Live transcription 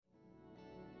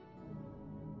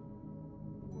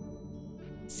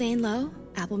Zane Lowe,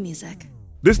 Apple Music.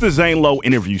 This is the Zane Lowe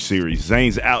interview series.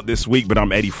 Zane's out this week, but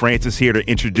I'm Eddie Francis here to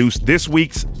introduce this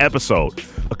week's episode.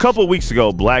 A couple of weeks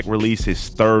ago, Black released his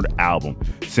third album,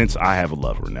 Since I Have a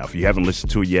Lover. Now, if you haven't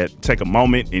listened to it yet, take a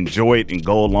moment, enjoy it, and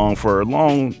go along for a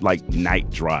long, night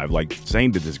drive.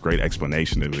 Zane did this great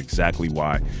explanation of exactly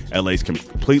why LA is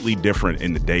completely different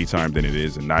in the daytime than it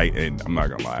is at night. And I'm not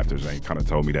going to lie, after Zane kind of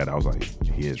told me that, I was like,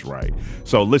 he is right.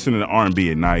 So listening to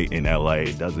R&B at night in LA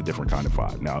does a different kind of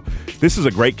vibe. Now, this is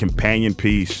a great companion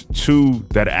piece to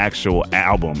that actual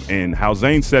album, and how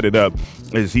Zane set it up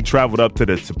is he traveled up to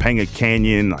the Topanga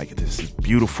Canyon, this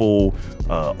beautiful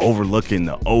overlooking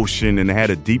the ocean, and they had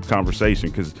a deep conversation.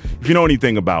 Because if you know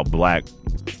anything about Black,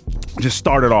 just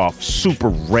started off super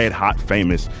red hot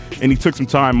famous, and he took some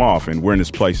time off, and we're in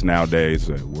this place nowadays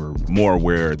we're more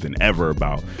aware than ever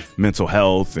about mental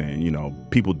health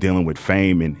and people dealing with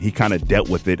fame, and he kind of dealt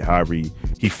with it however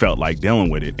he felt like dealing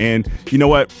with it. And you know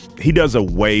what, he does a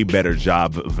way better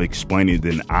job of explaining it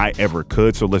than I ever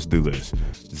could. So let's do this.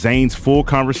 Zane's full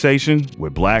conversation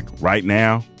with Black right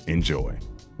now. Enjoy.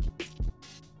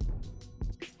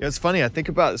 Yeah, it's funny, I think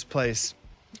about this place.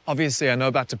 Obviously, I know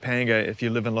about Topanga. If you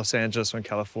live in Los Angeles or in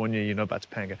California, you know about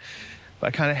Topanga.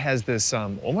 But it kind of has this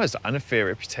almost unfair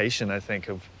reputation, I think,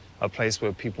 of a place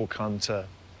where people come to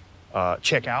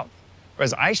check out.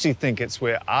 Whereas I actually think it's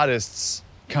where artists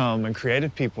come, and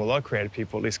creative people, a lot of creative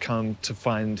people at least, come to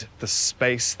find the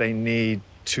space they need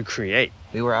to create.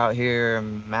 We were out here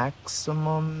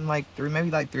maximum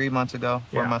maybe 3 months ago,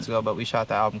 4 months ago, but we shot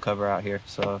the album cover out here.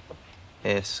 So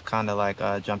it's kind of like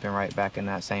jumping right back in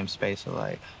that same space of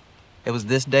it was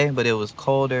this day, but it was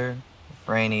colder,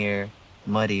 rainier,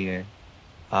 muddier,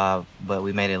 but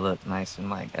we made it look nice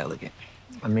and elegant.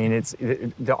 I mean,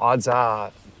 the odds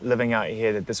are, living out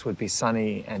here, that this would be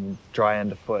sunny and dry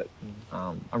underfoot.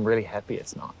 I'm really happy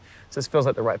it's not. So this feels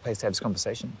like the right place to have this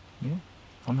conversation. Yeah,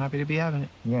 I'm happy to be having it.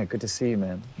 Yeah, good to see you,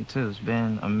 man. You too. It's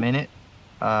been a minute.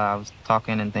 I was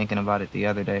talking and thinking about it the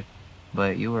other day,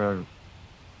 but you were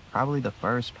probably the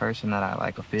first person that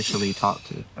I officially talked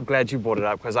to. I'm glad you brought it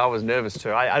up, because I was nervous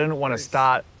too. I didn't want to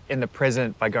start in the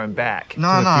present by going back. No,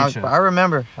 I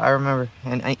remember.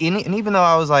 And even though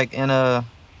I was in a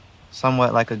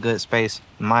somewhat a good space,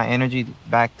 my energy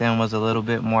back then was a little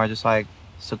bit more just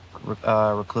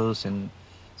recluse and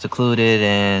secluded,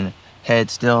 and head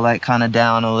still kind of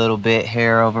down a little bit,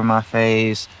 hair over my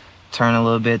face, turn a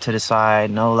little bit to the side,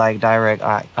 no direct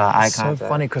eye contact. It's so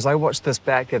funny, because I watched this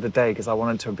back the other day because I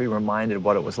wanted to be reminded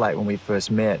what it was like when we first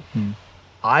met.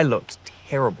 I looked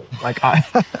terrible.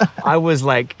 I was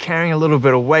carrying a little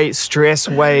bit of weight, stress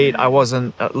weight. I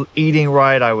wasn't eating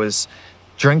right. I was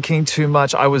drinking too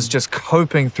much. I was just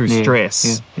coping through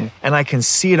stress. Yeah. And I can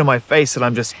see it in my face that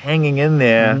I'm just hanging in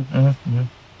there. Mm-hmm.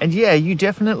 And yeah, you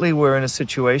definitely were in a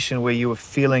situation where you were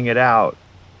feeling it out.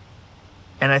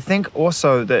 And I think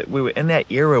also that we were in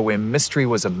that era where mystery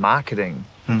was a marketing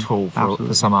tool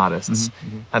for some artists.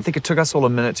 Mm-hmm. I think it took us all a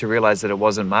minute to realize that it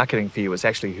wasn't marketing for you, it was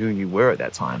actually who you were at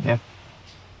that time.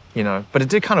 Yeah. But it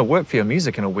did kind of work for your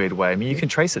music in a weird way. I mean, you can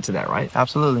trace it to that, right?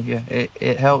 Absolutely, yeah.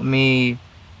 It helped me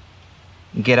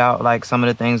get out some of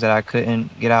the things that I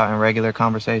couldn't get out in regular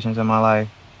conversations in my life.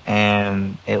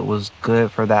 And it was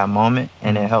good for that moment,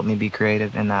 and it helped me be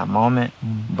creative in that moment.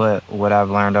 But what I've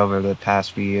learned over the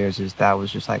past few years is that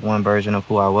was just one version of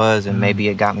who I was, and maybe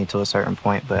it got me to a certain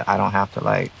point, but I don't have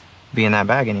to be in that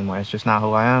bag anymore. It's just not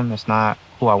who I am. It's not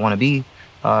who I want to be.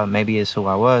 Maybe it's who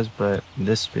I was, but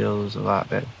this feels a lot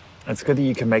better. It's good that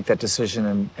you can make that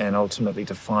decision and ultimately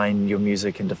define your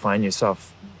music and define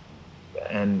yourself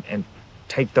and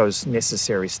take those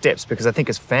necessary steps, because I think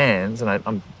as fans, and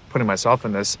I'm putting myself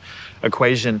in this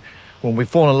equation, when we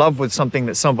fall in love with something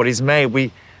that somebody's made,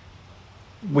 we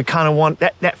kind of want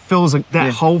that fills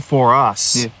that hole for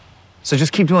us. Yeah. So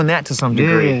just keep doing that to some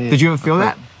degree. Yeah. Did you ever feel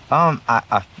that?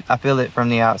 I feel it from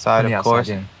the outside, of course.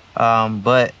 Yeah.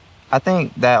 But I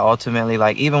think that ultimately,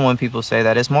 even when people say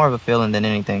that, it's more of a feeling than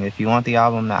anything. If you want the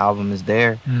album is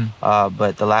there.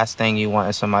 But the last thing you want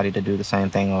is somebody to do the same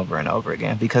thing over and over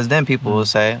again, because then people will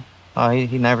say, oh,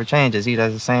 he never changes. He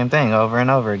does the same thing over and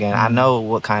over again. I know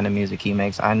what kind of music he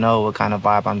makes. I know what kind of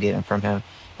vibe I'm getting from him.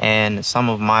 And some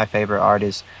of my favorite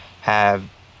artists have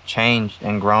changed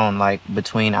and grown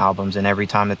between albums, and every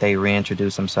time that they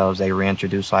reintroduce themselves, they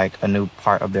reintroduce a new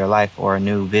part of their life, or a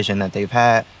new vision that they've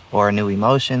had, or a new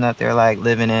emotion that they're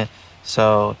living in.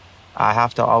 So I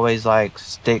have to always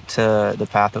stick to the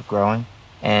path of growing,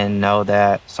 and know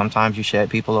that sometimes you shed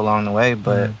people along the way,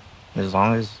 but as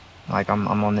long as I'm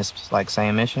on this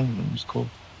same mission, it's cool.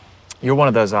 You're one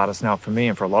of those artists now for me,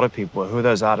 and for a lot of people. Who are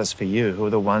those artists for you? Who are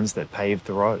the ones that paved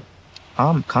the road?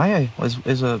 Kanye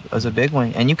is a big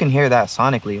one, and you can hear that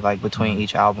sonically, like between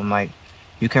each album. Like,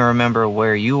 you can remember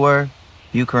where you were,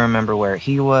 you can remember where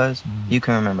he was, you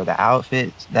can remember the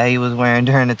outfits that he was wearing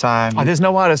during the time. Oh, there's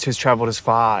no artist who's traveled as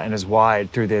far and as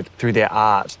wide through their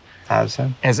art as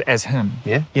him. As him.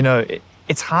 Yeah. You know,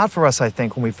 it's hard for us, I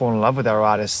think, when we fall in love with our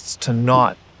artists to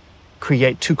not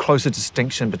create too close a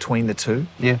distinction between the two.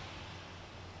 Yeah.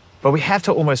 But we have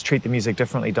to almost treat the music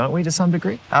differently, don't we, to some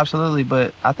degree? Absolutely.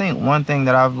 But I think one thing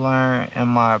that I've learned in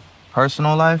my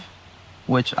personal life,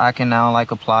 which I can now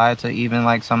like apply to even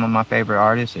like some of my favorite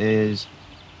artists, is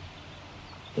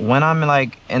when I'm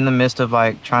like in the midst of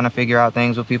like trying to figure out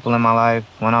things with people in my life,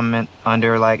 when I'm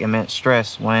under like immense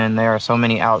stress, when there are so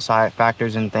many outside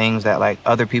factors and things that like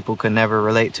other people could never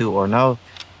relate to or know,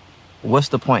 what's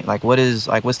the point? Like,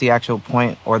 what's the actual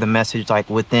point or the message like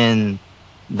within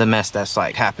the mess that's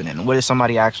like happening? What is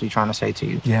somebody actually trying to say to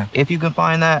you? Yeah. If you can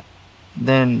find that,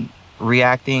 then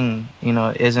reacting, you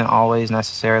know, isn't always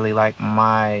necessarily like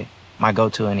my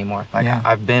go-to anymore. Like,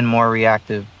 I've been more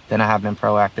reactive than I have been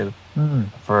proactive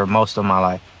for most of my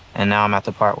life. And now I'm at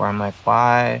the part where I'm like,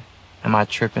 why am I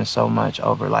tripping so much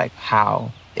over like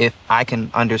how, if I can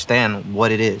understand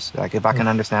what it is, like if I can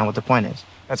understand what the point is.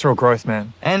 That's real growth,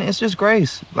 man. And it's just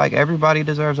grace. Like, everybody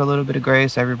deserves a little bit of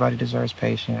grace. Everybody deserves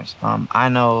patience. I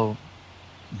know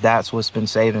that's what's been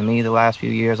saving me the last few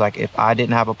years. Like, if I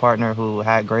didn't have a partner who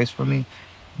had grace for me,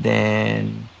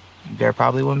 then there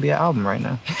probably wouldn't be an album right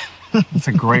now. It's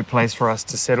a great place for us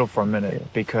to settle for a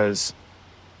minute because,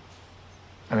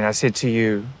 I mean, I said to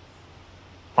you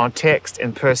on text,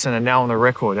 in person, and now on the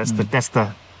record, that's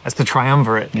the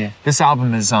triumvirate. Yeah. This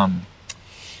album is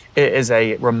it is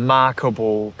a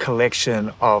remarkable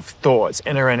collection of thoughts,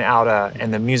 inner and outer,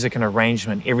 and the music and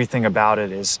arrangement, everything about it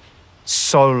is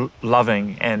so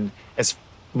loving. And as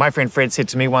my friend Fred said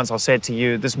to me once, I'll say it to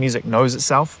you, this music knows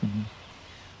itself.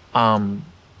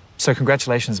 So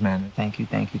congratulations, man. Thank you.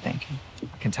 I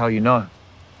can tell you know.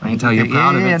 I can tell you're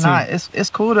proud of it too. Nah, it's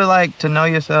cool to like to know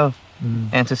yourself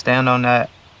and to stand on that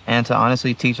and to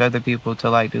honestly teach other people to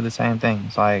like do the same thing.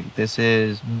 It's like, this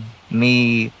is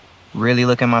me really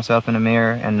looking myself in the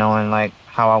mirror and knowing like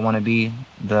how I want to be,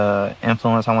 the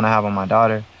influence I want to have on my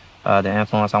daughter, the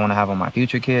influence I want to have on my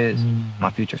future kids, my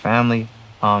future family,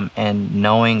 and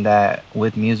knowing that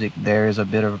with music there is a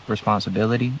bit of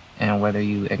responsibility, and whether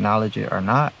you acknowledge it or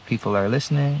not, people are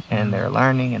listening and they're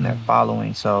learning and they're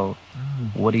following. So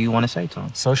what do you want to say to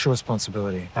them? Social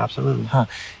responsibility. Absolutely.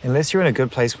 Unless you're in a good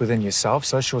place within yourself,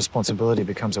 social responsibility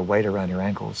becomes a weight around your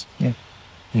ankles. Yeah.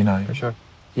 You know. For sure.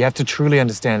 You have to truly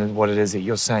understand what it is that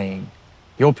you're saying,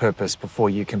 your purpose, before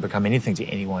you can become anything to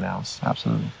anyone else.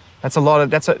 Absolutely. That's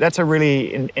a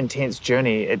really intense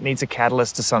journey. It needs a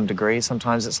catalyst to some degree.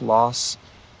 Sometimes it's loss.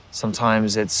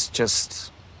 Sometimes it's just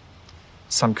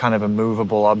some kind of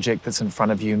immovable object that's in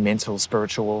front of you, mental,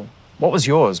 spiritual. What was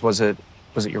yours? Was it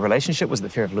your relationship? Was it the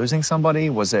fear of losing somebody?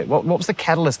 Was it what was the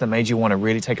catalyst that made you want to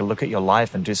really take a look at your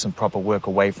life and do some proper work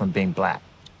away from being Black?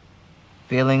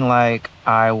 Feeling like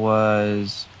I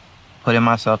was putting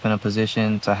myself in a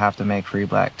position to have to make Free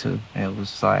Black too. It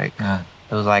was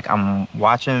like I'm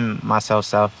watching myself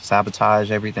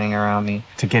self-sabotage everything around me.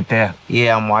 To get there.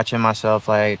 Yeah, I'm watching myself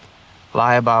like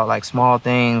lie about like small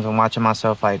things. I'm watching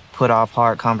myself like put off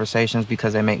hard conversations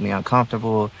because they make me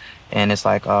uncomfortable. And it's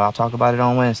like, I'll talk about it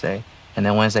on Wednesday. And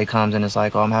then Wednesday comes and it's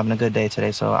like, I'm having a good day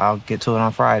today, so I'll get to it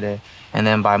on Friday. And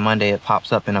then by Monday it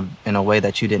pops up in a way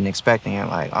that you didn't expect, and you're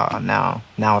like, now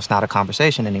it's not a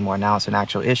conversation anymore. Now it's an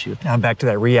actual issue. Now I'm back to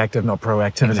that reactive, not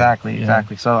proactivity.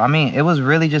 Exactly. So I mean, it was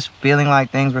really just feeling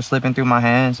like things were slipping through my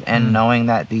hands, and knowing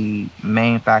that the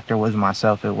main factor was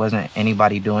myself. It wasn't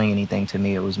anybody doing anything to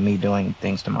me. It was me doing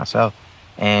things to myself.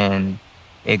 And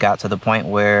it got to the point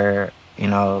where, you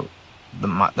know,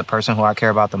 the person who I care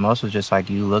about the most was just like,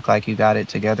 you look like you got it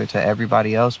together to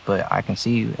everybody else, but I can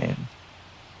see you, and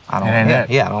I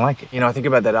don't like it. You know, I think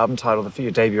about that album title,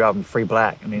 your debut album, Free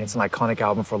Black. I mean, it's an iconic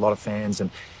album for a lot of fans, and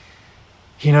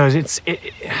you know,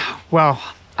 well,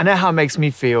 I know how it makes me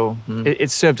feel.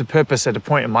 It served a purpose at a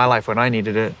point in my life when I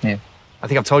needed it. Yeah. I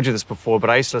think I've told you this before, but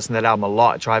I used to listen to that album a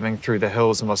lot driving through the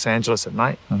hills in Los Angeles at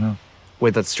night,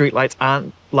 where the street lights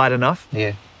aren't light enough.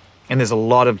 Yeah. And there's a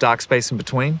lot of dark space in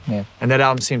between. Yeah. And that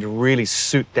album seemed to really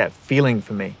suit that feeling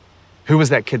for me. Who was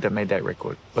that kid that made that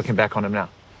record, looking back on him now?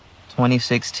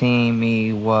 2016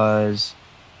 me was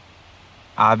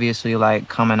obviously like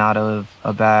coming out of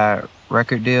a bad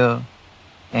record deal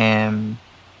and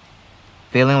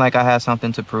feeling like I had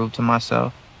something to prove to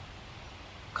myself.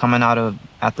 Coming out of,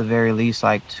 at the very least,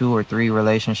 like 2 or 3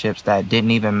 relationships that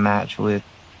didn't even match with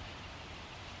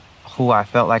who I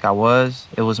felt like I was.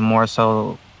 It was more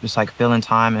so just like feeling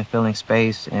time and feeling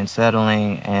space and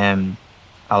settling and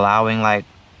allowing like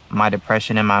my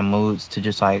depression and my moods to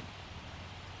just like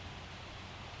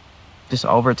just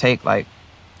overtake like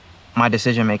my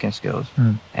decision-making skills.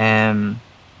 And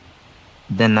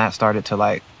then that started to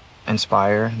like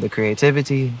inspire the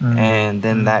creativity, and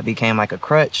then that became like a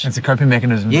crutch. It's a coping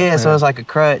mechanism. Yeah, so it's like a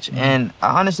crutch. And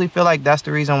I honestly feel like that's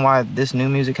the reason why this new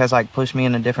music has like pushed me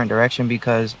in a different direction,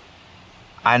 because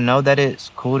I know that it's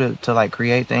cool to like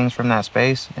create things from that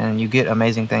space and you get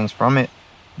amazing things from it,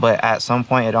 but at some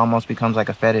point it almost becomes like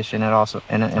a fetish, and it also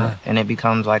and it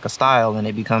becomes like a style, and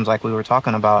it becomes like we were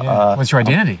talking about. What's your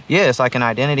identity? Yeah, it's like an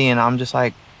identity, and I'm just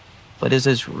like, but is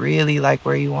this really like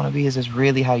where you want to be? Is this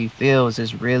really how you feel? Is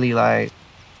this really like,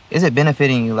 is it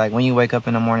benefiting you? Like when you wake up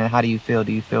in the morning, how do you feel?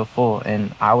 Do you feel full?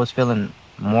 And I was feeling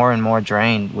more and more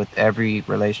drained with every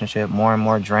relationship, more and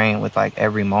more drained with like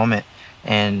every moment.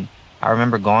 And I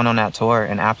remember going on that tour,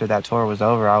 and after that tour was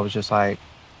over, I was just like,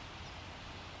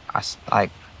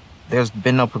 there's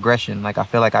been no progression. Like I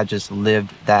feel like I just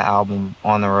lived that album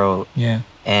on the road. Yeah.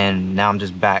 And now I'm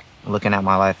just back looking at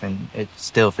my life, and it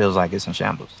still feels like it's in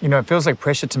shambles. You know, it feels like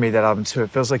pressure to me, that album too. It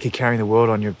feels like you're carrying the world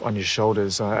on your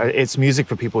shoulders. It's music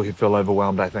for people who feel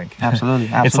overwhelmed, I think. Absolutely.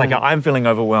 It's like I'm feeling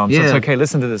overwhelmed, so it's okay.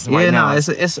 Listen to this right now.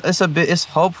 It's a bit. It's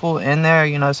hopeful in there.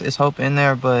 You know, it's hope in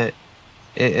there, but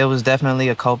it was definitely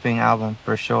a coping album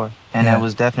for sure, and it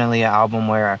was definitely an album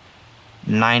where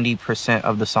 90%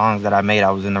 of the songs that I made,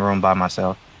 I was in the room by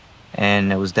myself,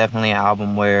 and it was definitely an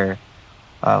album where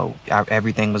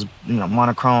everything was, you know,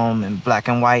 monochrome and black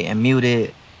and white and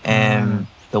muted, and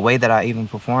the way that I even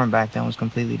performed back then was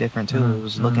completely different too. It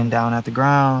was looking down at the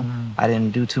ground. I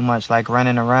didn't do too much like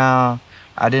running around.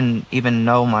 I didn't even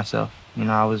know myself. You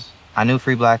know, I knew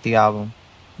Free Black, the album,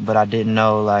 but I didn't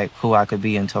know like who I could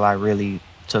be until I really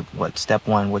took step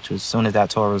one, which was as soon as that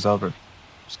tour was over,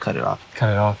 just cut it off.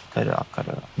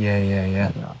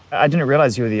 Yeah. I didn't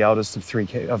realize you were the eldest of three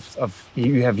kids.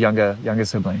 You have younger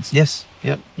siblings. Yes.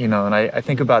 Yep. You know, and I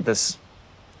think about this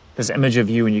image of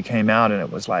you when you came out, and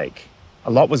it was like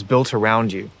a lot was built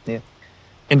around you. Yeah.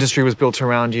 Industry was built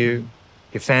around you.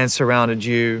 Your fans surrounded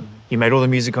you. You made all the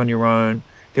music on your own.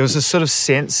 There was this sort of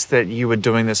sense that you were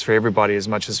doing this for everybody as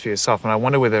much as for yourself. And I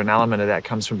wonder whether an element of that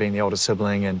comes from being the older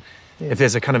sibling, and if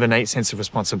there's a kind of innate sense of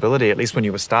responsibility, at least when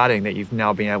you were starting, that you've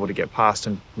now been able to get past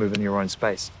and move in your own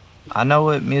space. I know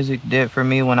what music did for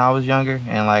me when I was younger,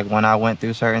 and like when I went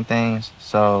through certain things.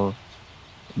 So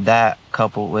that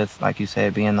coupled with, like you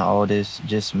said, being the oldest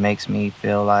just makes me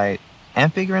feel like,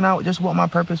 and figuring out just what my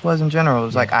purpose was in general. It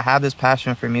was like I have this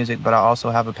passion for music, but I also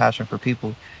have a passion for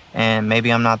people. And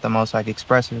maybe I'm not the most like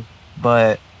expressive,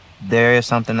 but there is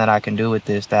something that I can do with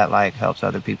this that like helps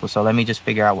other people. So let me just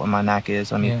figure out what my knack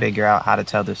is. Let me figure out how to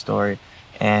tell this story.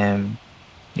 And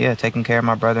yeah, taking care of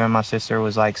my brother and my sister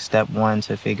was like step one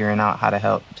to figuring out how to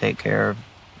help take care of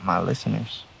my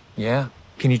listeners. Yeah.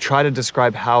 Can you try to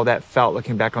describe how that felt,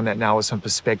 looking back on that now with some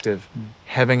perspective,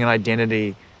 having an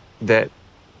identity that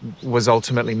was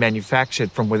ultimately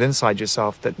manufactured from within inside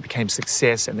yourself that became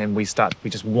success, and then we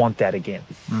just want that again?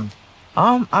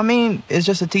 I mean, it's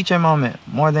just a teaching moment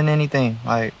more than anything.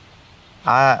 Like,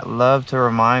 I love to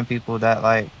remind people that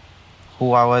like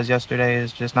who I was yesterday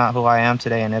is just not who I am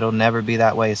today, and it'll never be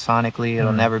that way sonically.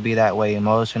 It'll never be that way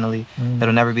emotionally.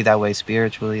 It'll never be that way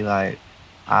spiritually. Like,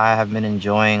 I have been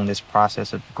enjoying this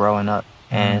process of growing up,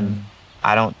 and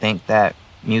I don't think that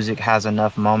music has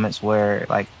enough moments where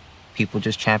like people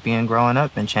just champion growing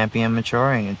up and champion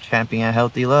maturing and champion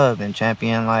healthy love and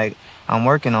champion like I'm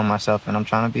working on myself and I'm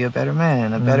trying to be a better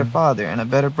man and a better father and a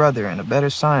better brother and a better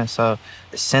son. So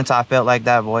since I felt like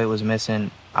that void was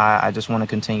missing, I just want to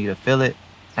continue to feel it,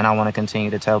 and I want to continue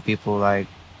to tell people like,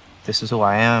 this is who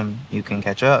I am. You can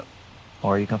catch up,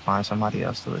 or you can find somebody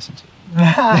else to listen to.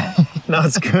 No,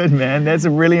 it's good, man. That's a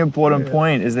really important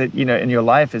point, is that, you know, in your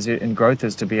life in growth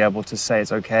is to be able to say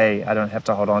it's okay. I don't have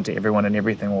to hold on to everyone and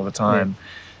everything all the time.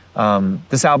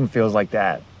 This album feels like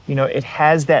that. You know, it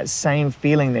has that same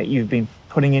feeling that you've been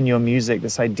putting in your music,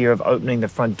 this idea of opening the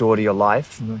front door to your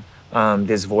life.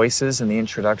 There's voices in the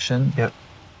introduction. Yep.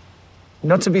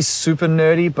 Not to be super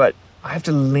nerdy, but I have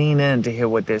to lean in to hear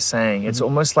what they're saying. It's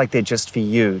almost like they're just for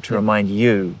you, to remind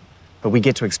you, but we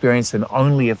get to experience them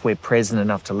only if we're present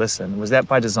enough to listen. Was that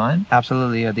by design?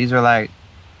 Absolutely, yeah. These are like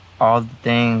all the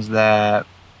things that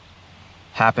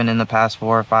happened in the past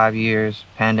 4 or 5 years,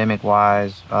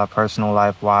 pandemic-wise, personal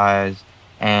life-wise.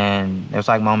 And there's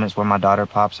like moments where my daughter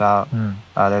pops out.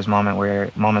 There's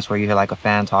moments where you hear like a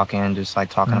fan talking, just like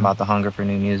talking about the hunger for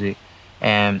new music.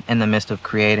 And in the midst of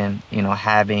creating, you know,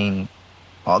 having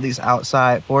all these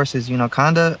outside forces, you know,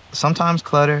 kind of sometimes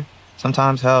clutter,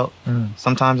 sometimes help,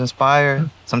 sometimes inspire,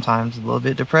 sometimes a little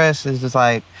bit depressed. It's just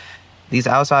like these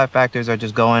outside factors are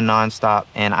just going nonstop,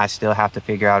 and I still have to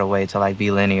figure out a way to like be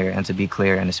linear and to be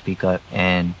clear and to speak up.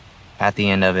 And at the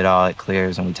end of it all, it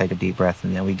clears and we take a deep breath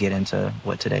and then we get into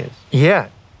what today is. Yeah,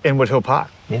 in Woodhill Park.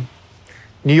 Yeah.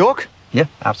 New York? Yeah,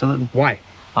 absolutely. Why?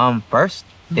 First,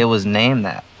 it was named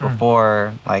that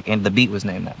before, and the beat was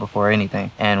named that before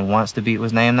anything. And once the beat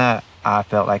was named that, I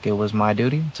felt like it was my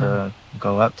duty to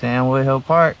go up to Woodhill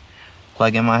Park,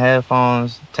 plug in my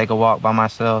headphones, take a walk by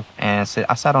myself, and sit.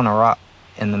 I sat on a rock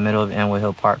in the middle of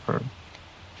Woodhill Park for,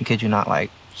 I kid you not,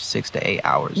 like 6 to 8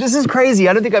 hours. This is crazy.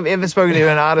 I don't think I've ever spoken to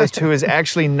an artist who has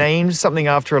actually named something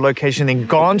after a location, then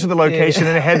gone to the location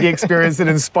and had the experience that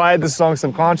inspired the song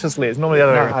subconsciously. It's normally the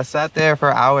other way. I sat there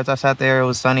for hours. I sat there. It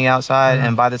was sunny outside,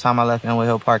 and by the time I left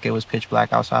Woodhill Park, it was pitch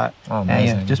black outside. Oh,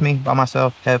 amazing. And just me by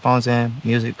myself, headphones in,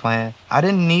 music playing. I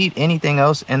didn't need anything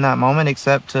else in that moment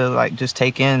except to like just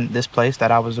take in this place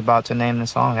that I was about to name the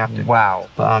song after. Wow.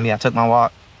 But I took my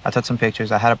walk. I took some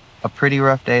pictures. I had a pretty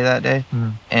rough day that day,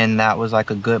 and that was like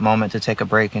a good moment to take a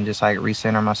break and just like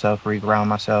recenter myself, reground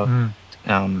myself,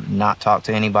 not talk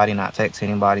to anybody, not text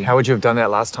anybody. How would you have done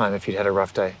that last time if you'd had a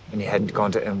rough day and you hadn't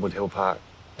gone to Woodhill Park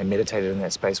and meditated in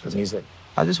that space with music?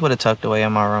 I just would have tucked away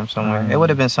in my room somewhere. It would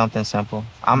have been something simple.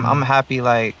 I'm happy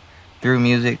like through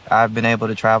music I've been able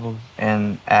to travel,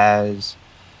 and as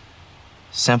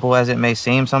simple as it may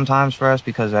seem sometimes for us,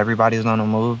 because everybody's on the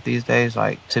move these days,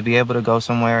 like to be able to go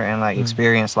somewhere and like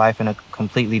experience life in a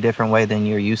completely different way than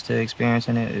you're used to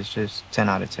experiencing it is just 10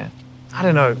 out of 10. I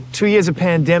don't know, 2 years of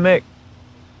pandemic,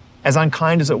 as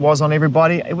unkind as it was on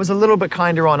everybody, it was a little bit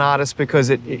kinder on artists, because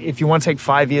if you want to take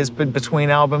 5 years between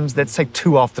albums, let's take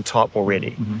 2 off the top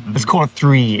already. Let's call it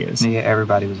 3 years. Yeah,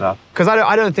 everybody was off. Because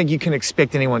I don't think you can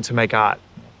expect anyone to make art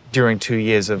during 2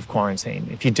 years of quarantine.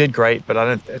 If you did, great, but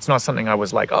it's not something I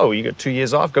was like, oh, you got 2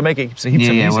 years off, go make heaps of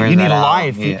music. You need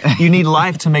life. Yeah. You need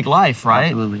life to make life, right?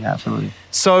 Absolutely, absolutely.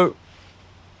 So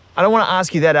I don't want to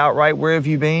ask you that outright, where have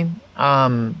you been? But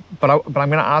I'm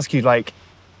going to ask you, like,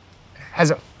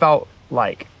 has it felt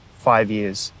like 5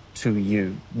 years to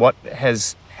you? What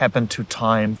has happened to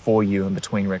time for you in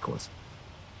between records?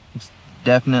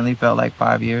 Definitely felt like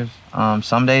 5 years.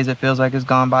 Some days it feels like it's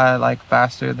gone by like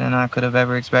faster than I could have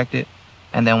ever expected.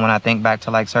 And then when I think back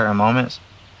to like certain moments,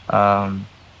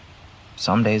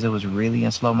 some days it was really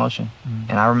in slow motion.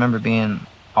 And I remember being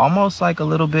almost like a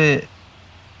little bit,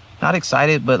 not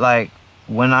excited, but like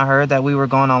when I heard that we were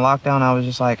going on lockdown, I was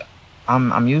just like,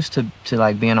 I'm used to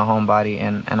like being a homebody,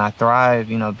 and I thrive,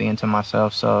 being to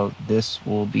myself. So this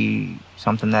will be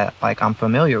something that like I'm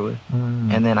familiar with.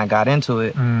 And then I got into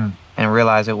it and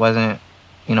realized it wasn't,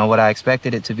 what I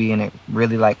expected it to be, and it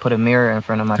really like put a mirror in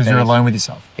front of my face. Because you're alone with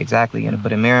yourself. Exactly, and it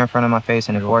put a mirror in front of my face,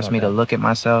 and it forced me to look at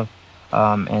myself,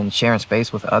 and sharing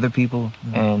space with other people,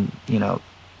 and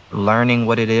learning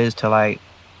what it is to like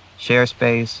share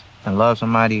space and love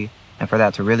somebody, and for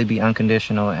that to really be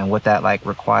unconditional, and what that like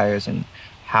requires, and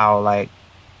how like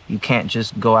you can't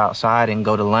just go outside and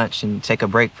go to lunch and take a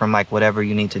break from like whatever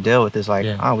you need to deal with. It's like,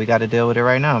 oh, we got to deal with it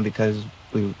right now, because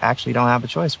we actually don't have a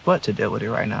choice but to deal with it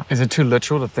right now. Is it too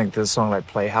literal to think that a song like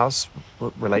Playhouse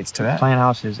relates to that?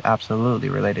 Playhouse is absolutely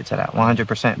related to that,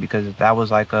 100%, because that was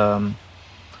like a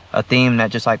theme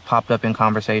that just like popped up in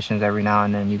conversations every now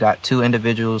and then. You got two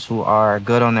individuals who are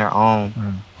good on their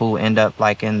own, who end up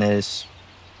like in this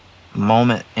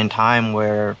moment in time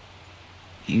where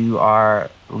you are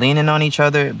leaning on each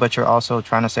other, but you're also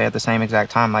trying to say at the same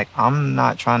exact time, like, I'm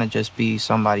not trying to just be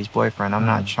somebody's boyfriend. I'm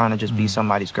not trying to just be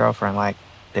somebody's girlfriend. Like,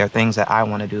 there are things that I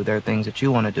want to do. There are things that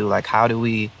you want to do. Like, how do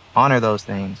we honor those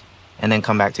things and then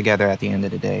come back together at the end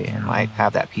of the day and like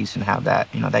have that peace and have that,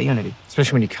 that unity?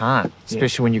 Especially when you can't.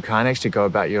 Especially when you can't actually go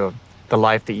about the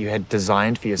life that you had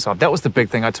designed for yourself. That was the big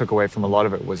thing I took away from a lot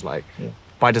of it, was like,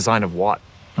 by design of what?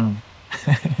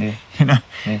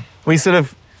 We sort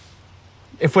of,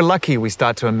 if we're lucky, we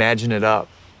start to imagine it up,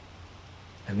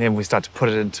 and then we start to put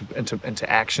it into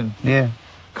action. Yeah.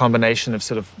 Combination of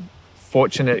sort of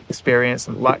fortunate experience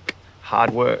and luck,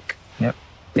 hard work,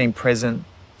 being present,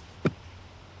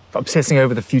 obsessing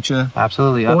over the future.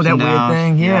 Absolutely. All that weird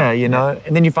thing,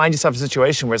 and then you find yourself in a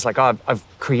situation where it's like, oh, I've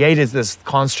created this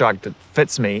construct that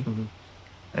fits me,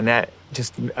 and that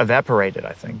just evaporated,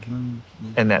 I think,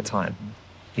 in that time.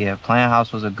 Yeah, Playing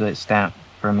House was a good stamp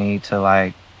for me to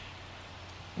like,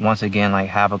 once again, like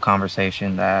have a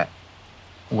conversation that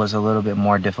was a little bit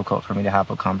more difficult for me to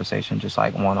have a conversation just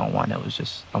like one-on-one. It was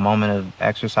just a moment of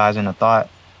exercising a thought,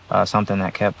 something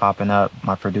that kept popping up.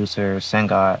 My producer,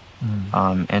 Sengod,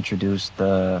 introduced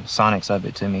the sonics of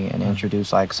it to me, and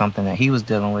introduced like something that he was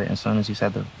dealing with. As soon as he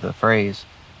said the phrase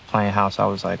playing house, I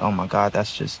was like, oh my God,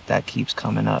 that keeps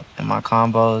coming up in my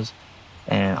combos.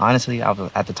 And honestly,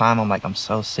 at the time, I'm like, I'm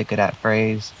so sick of that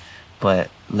phrase, but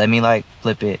let me like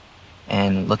flip it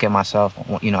and look at myself,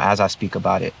 as I speak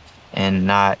about it, and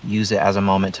not use it as a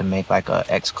moment to make like a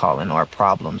X calling or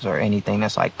problems or anything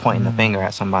that's like pointing the finger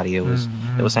at somebody. It was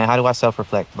saying, how do I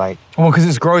self-reflect? Like, well, because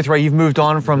it's growth, right? You've moved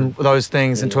on from those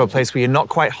things into a place where you're not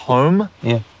quite home.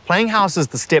 Yeah. Playing house is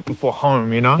the step before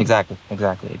home, Exactly.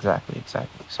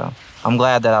 So I'm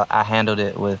glad that I handled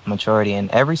it with maturity, and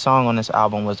every song on this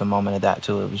album was a moment of that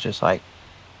too. It was just like,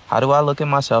 how do I look at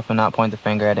myself and not point the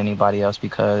finger at anybody else?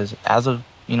 Because as of,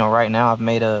 right now, I've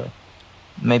made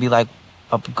maybe like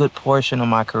a good portion of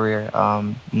my career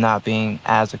not being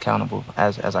as accountable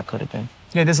as I could have been.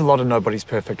 Yeah, there's a lot of Nobody's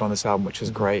Perfect on this album, which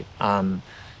is great.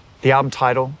 The album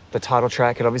title, the title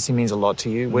track, it obviously means a lot to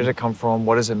you. Where did it come from?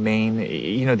 What does it mean?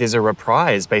 There's a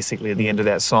reprise basically at the end of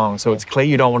that song. So it's clear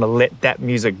you don't want to let that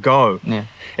music go. Yeah.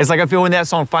 It's like I feel when that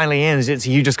song finally ends, it's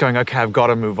you just going, okay, I've got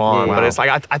to move on. Yeah. But it's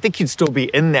like, I think you'd still be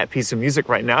in that piece of music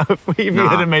right now if you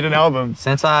hadn't made an album.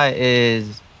 Since I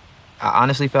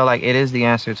honestly felt like it is the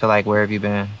answer to like, where have you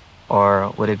been? Or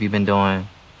what have you been doing?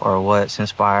 Or what's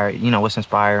inspiring you?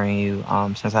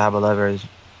 Since I Have a Lover is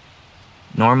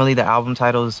normally the album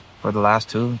titles for the last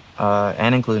two,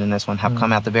 and including this one, have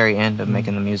come at the very end of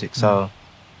making the music. So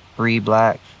Free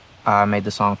Black, I made the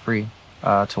song Free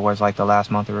towards like the last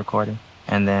month of recording.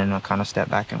 And then I kind of stepped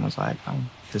back and was like,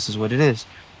 this is what it is.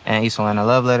 And East Atlanta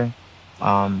Love Letter,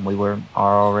 we are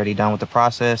already done with the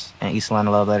process. And East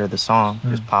Atlanta Love Letter, the song,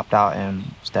 just popped out and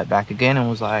stepped back again and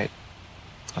was like,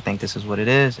 I think this is what it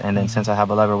is. And then Since I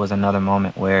Have a Lover was another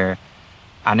moment where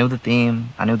I knew the theme,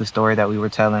 I knew the story that we were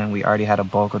telling. We already had a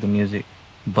bulk of the music,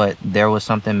 but there was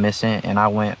something missing. And I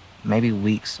went maybe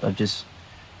weeks of just,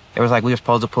 it was like we were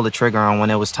supposed to pull the trigger on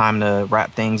when it was time to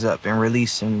wrap things up and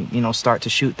release and, start to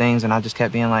shoot things. And I just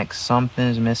kept being like,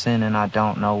 something's missing and I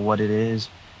don't know what it is.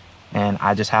 And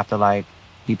I just have to like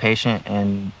be patient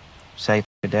and say f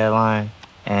the deadline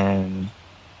and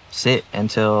sit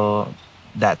until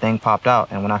that thing popped out.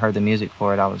 And when I heard the music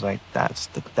for it, I was like, that's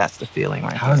the feeling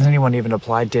right How there. does anyone even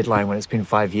apply deadline when it's been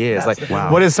 5 years?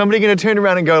 Wow. What is somebody going to turn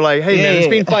around and go like, hey man, it's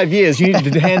been 5 years. You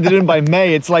need to hand it in by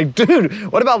May. It's like,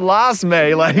 dude, what about last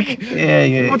May? Like,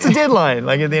 what's the deadline?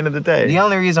 Like at the end of the day. The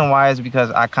only reason why is because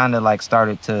I kind of like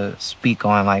started to speak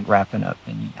on like wrapping up,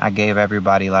 and I gave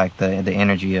everybody like the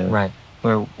energy of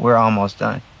we're almost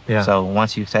done. Yeah. So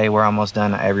once you say we're almost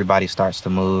done, everybody starts to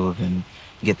move and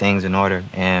get things in order.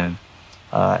 And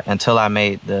until I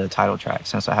made the title track,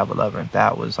 Since I Have a Lover,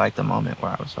 that was like the moment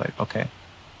where I was like, okay,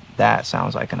 that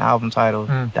sounds like an album title.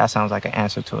 That sounds like an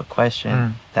answer to a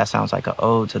question. That sounds like an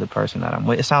ode to the person that I'm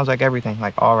with. It sounds like everything,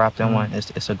 like all wrapped in one.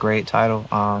 It's a great title.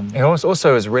 It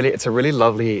also is it's a really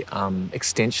lovely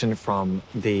extension from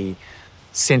the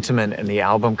sentiment and the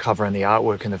album cover and the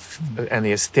artwork and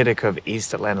the aesthetic of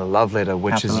East Atlanta Love Letter,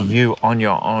 which is you on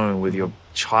your own with your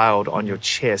child on your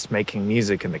chest making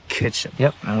music in the kitchen.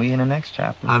 Yep, and we in the next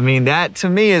chapter. I mean, that to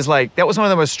me is like, that was one of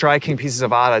the most striking pieces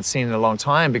of art I'd seen in a long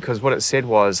time, because what it said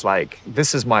was like,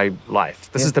 this is my life.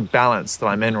 This is the balance that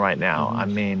I'm in right now. I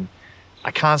mean,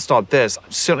 I can't stop this.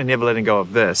 I'm certainly never letting go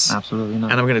of this. Absolutely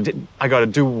not. And I got to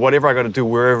do whatever I got to do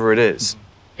wherever it is.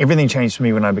 Everything changed for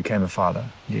me when I became a father.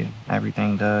 Yeah,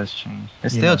 everything does change.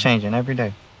 It's still changing every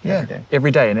day.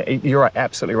 Every day. And you're right,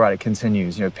 absolutely right. It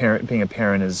continues. Being a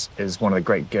parent is one of the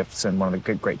great gifts and one of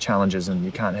the great challenges, and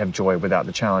you can't have joy without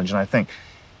the challenge. And I think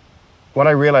what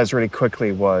I realized really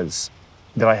quickly was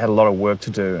that I had a lot of work to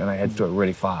do, and I had to do it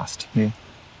really fast. Yeah.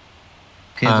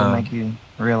 Kids will make you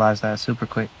realize that super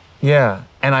quick. Yeah,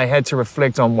 and I had to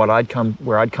reflect on where I'd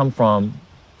come from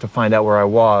to find out where I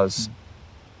was,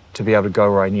 to be able to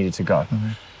go where I needed to go.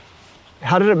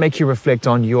 How did it make you reflect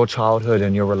on your childhood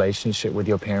and your relationship with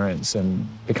your parents and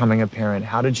becoming a parent?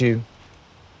 Did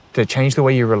it change the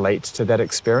way you relate to that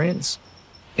experience?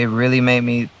 It really made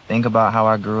me think about how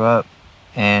I grew up,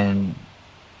 and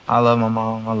I love my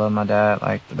mom, I love my dad.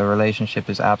 Like, the relationship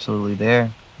is absolutely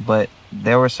there, but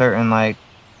there were certain like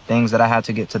things that I had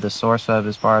to get to the source of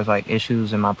as far as like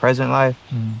issues in my present life.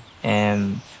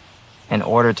 And in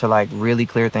order to like really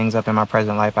clear things up in my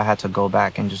present life, I had to go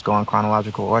back and just go in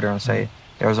chronological order and say,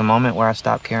 there was a moment where I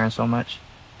stopped caring so much.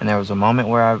 And there was a moment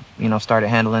where I, started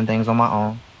handling things on my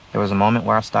own. There was a moment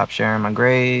where I stopped sharing my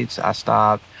grades. I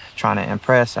stopped trying to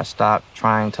impress. I stopped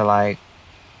trying to like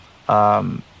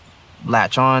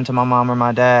latch on to my mom or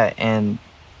my dad. And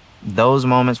those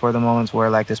moments were the moments where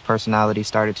like this personality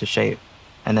started to shape.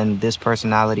 And then this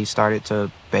personality started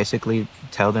to basically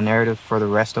tell the narrative for the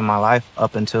rest of my life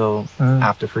up until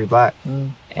after Free Black.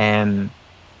 And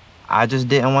I just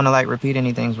didn't want to like repeat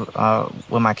anything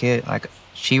with my kid. Like,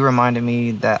 she reminded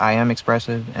me that I am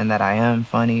expressive and that I am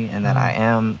funny and that I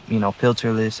am,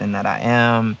 filterless and that I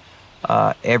am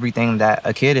everything that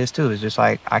a kid is too. It's just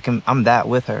like I'm that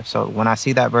with her. So when I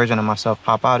see that version of myself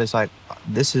pop out, it's like,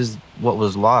 this is what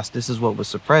was lost. This is what was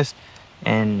suppressed.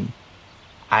 And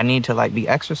I need to like be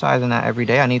exercising that every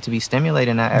day. I need to be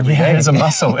stimulating that every day. It's a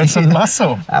muscle. It's a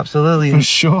muscle. Absolutely. For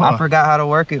sure. I forgot how to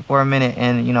work it for a minute.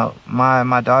 And,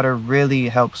 my daughter really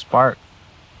helped spark,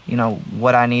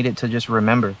 what I needed to just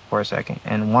remember for a second.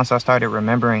 And once I started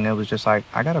remembering, it was just like,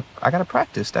 I gotta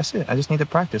practice. That's it. I just need to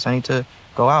practice. I need to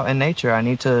go out in nature. I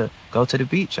need to go to the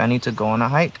beach. I need to go on a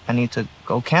hike. I need to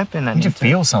go camping. I need to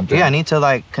feel something. Yeah, I need to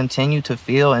like continue to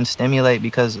feel and stimulate,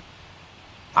 because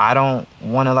I don't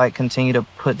want to like continue to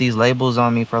put these labels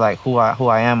on me for like who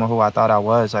I am or who I thought I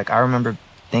was. Like, I remember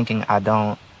thinking I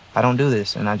don't do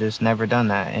this, and I just never done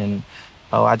that. And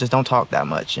I just don't talk that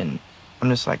much. And I'm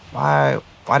just like, why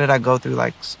did I go through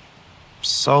like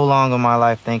so long of my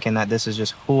life thinking that this is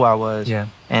just who I was,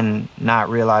 and not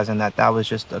realizing that was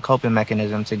just a coping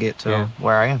mechanism to get to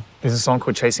where I am. There's a song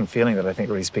called Chasing Feeling that I think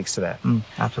really speaks to that.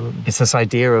 Absolutely. It's this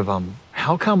idea of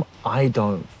how come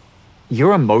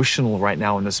you're emotional right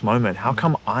now in this moment. How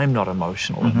come I'm not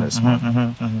emotional in this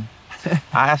moment?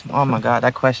 I asked, oh my God,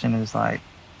 that question is like,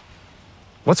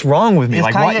 what's wrong with me?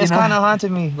 It's kind of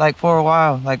haunted me like for a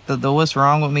while. Like the what's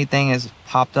wrong with me thing has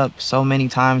popped up so many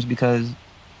times, because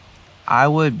I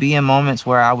would be in moments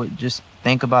where I would just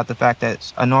think about the fact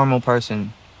that a normal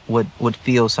person would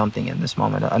feel something in this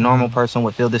moment. A normal person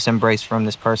would feel this embrace from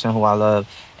this person who I love,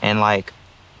 and like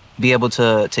be able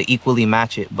to equally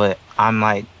match it. But I'm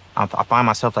like, I find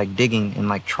myself like digging and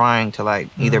like trying to like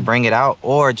either bring it out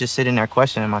or just sitting there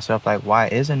questioning myself, like, why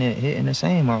isn't it hitting the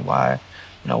same, or why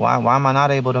am I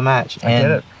not able to match? I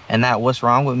get it. And that what's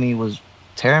wrong with me was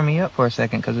tearing me up for a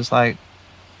second, because it's like,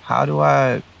 how do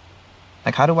I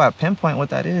pinpoint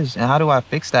what that is, and how do I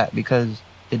fix that? Because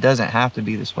it doesn't have to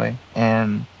be this way.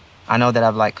 And I know that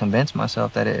I've like convinced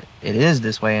myself that it is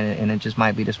this way, and it just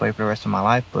might be this way for the rest of my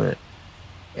life, but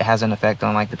it has an effect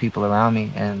on like the people around me.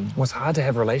 And it's hard to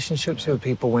have relationships with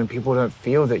people when people don't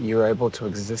feel that you're able to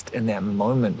exist in that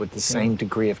moment with the same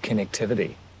degree of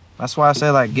connectivity. That's why I say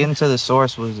like getting to the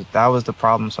source was the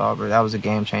problem solver. That was a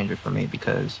game changer for me,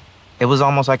 because it was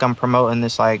almost like I'm promoting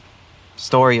this like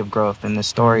story of growth and this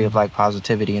story of like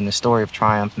positivity and the story of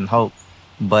triumph and hope.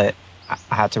 But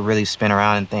I had to really spin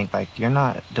around and think like, you're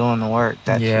not doing the work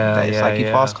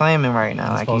you're false claiming right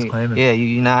now. Like false claiming.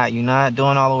 You're not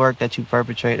doing all the work that you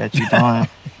perpetrate that you're doing.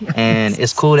 And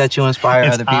it's cool that you inspire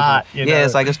other people. Art,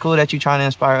 it's like, it's cool that you're trying to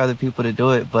inspire other people to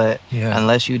do it, but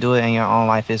unless you do it in your own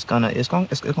life, it's gonna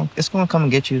come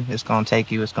and get you. It's gonna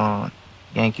take you. It's gonna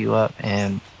yank you up.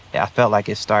 And I felt like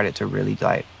it started to really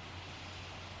like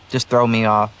just throw me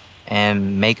off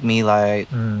and make me like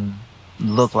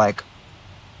look like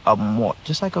a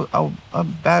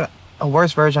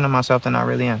worse version of myself than I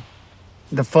really am.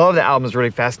 The flow of the album is really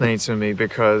fascinating to me,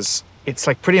 because it's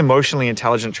like pretty emotionally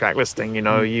intelligent track listing.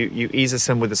 You ease us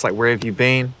in with this like, where have you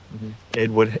been?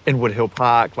 Inwood Hill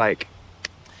Park. Like,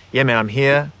 yeah, man, I'm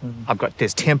here.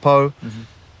 There's tempo.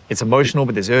 It's emotional,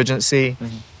 but there's urgency.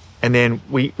 And then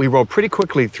we roll pretty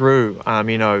quickly through,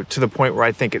 to the point where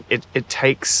I think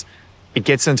it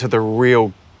gets into the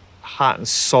real heart and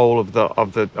soul of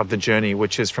the journey,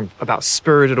 which is from about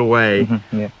Spirited Away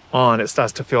on. It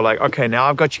starts to feel like, okay, now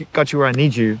I've got you where I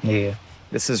need you.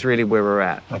 This is really where we're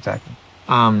at. Exactly.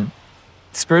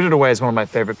 Spirited Away is one of my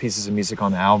favorite pieces of music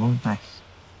on the album. Nice.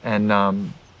 And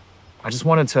I just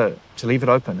wanted to leave it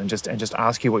open and just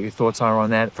ask you what your thoughts are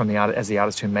on that from as the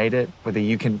artist who made it, whether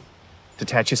you can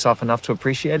detach yourself enough to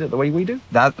appreciate it the way we do.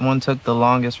 That one took the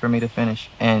longest for me to finish,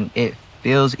 and it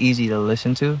feels easy to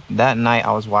listen to. That night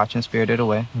I was watching Spirited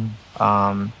Away.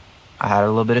 I had a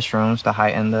little bit of shrooms to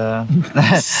heighten the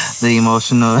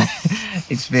emotional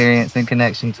experience and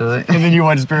connection to it. And then you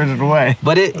watched Spirited Away.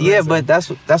 But but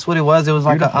that's what it was. It was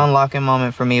like an unlocking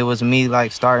moment for me. It was me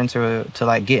like starting to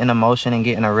like get an emotion and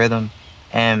get in a rhythm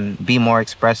and be more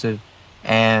expressive,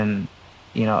 and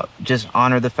just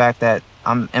honor the fact that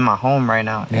I'm in my home right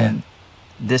now. And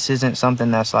this isn't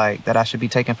something that's like that I should be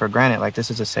taking for granted. Like,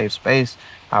 this is a safe space.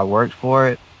 I worked for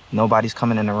it. Nobody's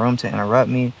coming in the room to interrupt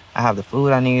me. I have the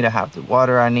food I need. I have the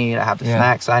water I need. I have the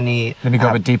snacks I need. Let me go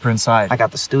a bit deeper inside. I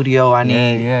got the studio I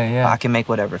need. Yeah. I can make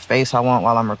whatever face I want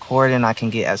while I'm recording. I can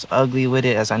get as ugly with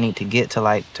it as I need to get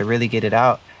to really get it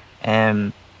out.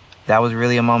 And that was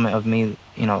really a moment of me,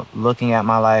 looking at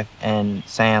my life and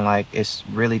saying like, it's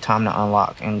really time to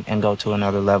unlock and go to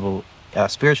another level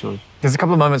spiritually. There's a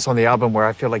couple of moments on the album where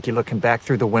I feel like you're looking back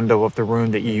through the window of the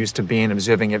room that you used to be in,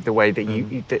 observing the way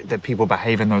that that people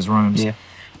behave in those rooms. Yeah.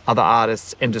 Other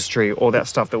artists, industry, all that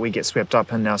stuff that we get swept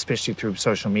up in now, especially through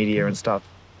social media and stuff.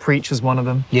 Preach is one of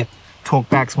them. Yeah.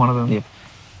 Talkback's one of them. Yeah.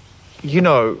 You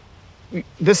know,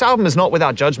 this album is not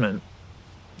without judgment.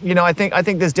 You know, I think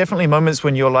there's definitely moments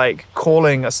when you're like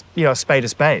calling a spade a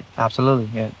spade. Absolutely,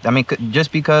 yeah. I mean,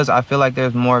 just because I feel like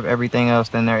there's more of everything else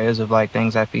than there is of like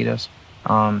things that feed us.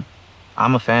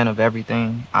 I'm a fan of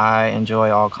everything. I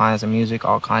enjoy all kinds of music,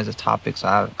 all kinds of topics.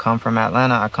 I come from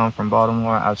Atlanta. I come from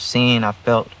Baltimore. I've seen, I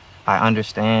felt, I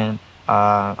understand,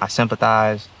 I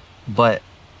sympathize. But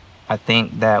I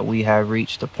think that we have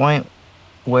reached a point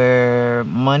where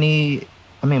money's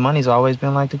always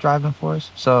been like the driving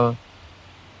force. So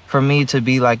for me to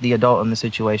be like the adult in the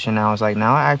situation now is like,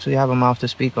 now I actually have a mouth to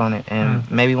speak on it. And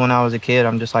maybe when I was a kid,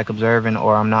 I'm just like observing,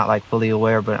 or I'm not like fully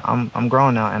aware, but I'm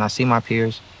grown now and I see my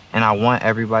peers, and I want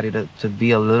everybody to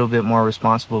be a little bit more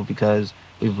responsible, because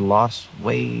we've lost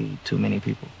way too many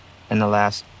people in the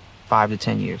last 5 to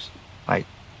 10 years, like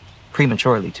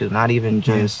prematurely too, not even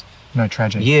just... No,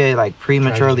 tragic. Yeah, like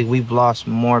prematurely, we've lost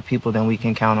more people than we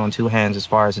can count on two hands as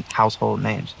far as household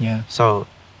names. Yeah. So,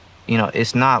 you know,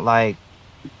 it's not like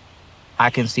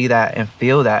I can see that and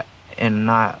feel that and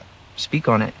not speak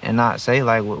on it and not say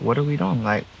like, what are we doing?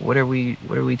 Like, what are we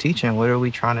teaching? What are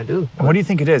we trying to do? And what do you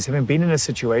think it is? Having been in a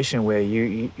situation where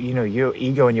you know, your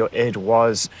ego and your id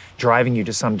was driving you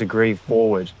to some degree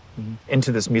forward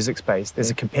into this music space. There's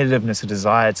a competitiveness, a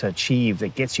desire to achieve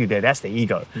that gets you there. That's the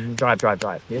ego.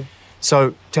 Drive. Yeah.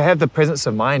 So to have the presence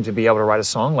of mind to be able to write a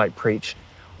song like Preach,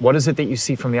 what is it that you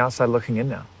see from the outside looking in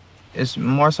now? It's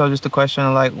more so just a question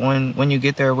of like, when you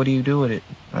get there, what do you do with it?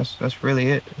 That's really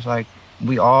it. It's like,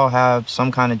 we all have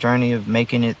some kind of journey of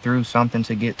making it through something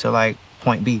to get to like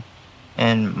point B.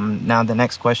 And now the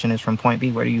next question is, from point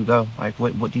B, where do you go? Like,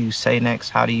 what do you say next?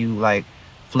 How do you like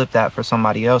flip that for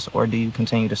somebody else, or do you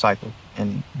continue to cycle?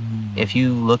 And if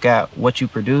you look at what you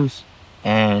produce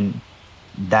and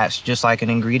that's just like an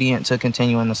ingredient to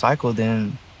continue in the cycle,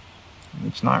 then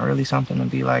it's not really something to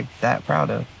be like that proud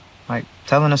of. Like,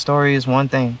 telling a story is one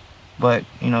thing, but,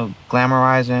 you know,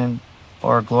 glamorizing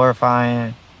or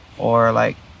glorifying or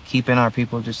like keeping our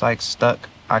people just like stuck,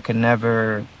 I could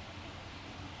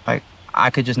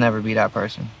just never be that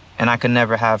person. And I could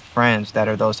never have friends that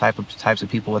are those types of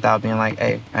people without being like,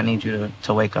 hey, I need you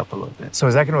to wake up a little bit. So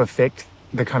is that going to affect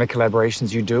the kind of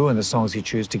collaborations you do and the songs you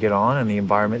choose to get on and the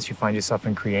environments you find yourself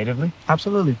in creatively?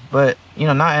 Absolutely. But, you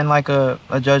know, not in like a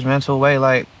judgmental way.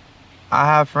 Like, I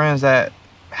have friends that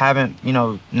haven't, you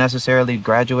know, necessarily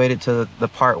graduated to the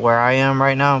part where I am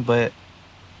right now, but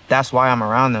that's why I'm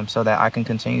around them, so that I can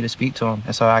continue to speak to them.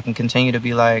 And so I can continue to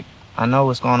be like, I know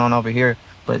what's going on over here,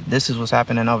 but this is what's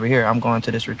happening over here. I'm going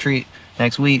to this retreat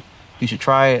next week. You should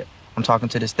try it. I'm talking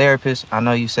to this therapist. I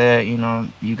know you said, you know,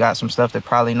 you got some stuff that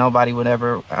probably nobody would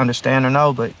ever understand or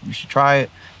know, but you should try it.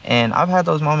 And I've had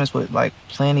those moments with like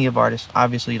plenty of artists.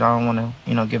 Obviously, I don't want to,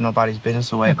 you know, give nobody's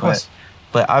business away,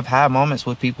 but I've had moments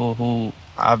with people who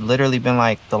I've literally been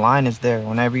like, the line is there.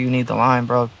 Whenever you need the line,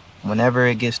 bro, whenever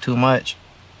it gets too much,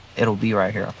 it'll be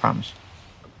right here, I promise.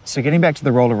 So getting back to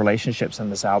the role of relationships in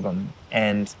this album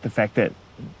and the fact that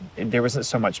there isn't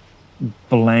so much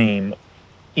blame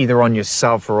either on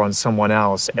yourself or on someone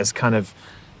else as kind of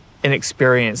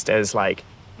inexperienced as like,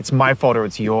 it's my fault or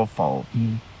it's your fault.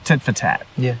 Tit for tat.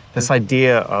 Yeah. This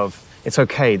idea of, it's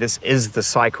okay, this is the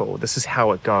cycle, this is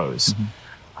how it goes.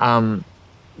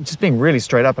 Just being really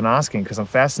straight up and asking, because I'm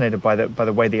fascinated by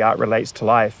the way the art relates to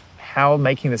life, how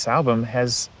making this album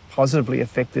has positively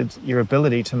affected your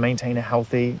ability to maintain a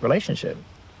healthy relationship.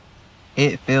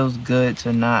 It feels good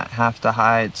to not have to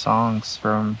hide songs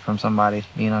from somebody,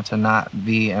 you know, to not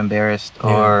be embarrassed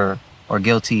or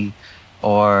guilty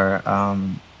or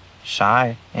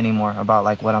shy anymore about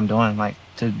like what I'm doing. Like,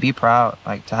 to be proud,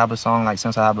 like to have a song like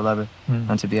Since I Have Beloved,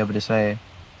 and to be able to say,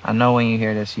 I know when you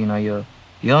hear this, you know,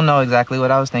 you'll know exactly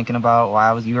what I was thinking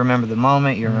about, you remember the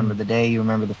moment, you remember the day, you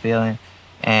remember the feeling.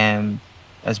 And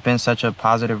it's been such a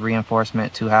positive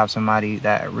reinforcement to have somebody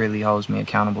that really holds me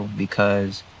accountable,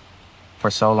 because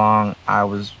for so long, I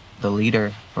was the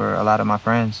leader for a lot of my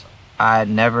friends. I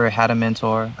never had a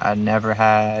mentor. I never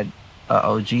had an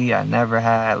OG. I never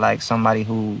had like somebody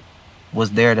who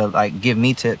was there to like give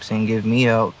me tips and give me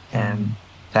help. And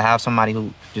to have somebody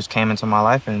who just came into my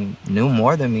life and knew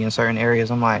more than me in certain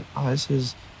areas, I'm like, oh, this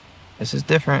is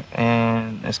different,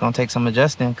 and it's gonna take some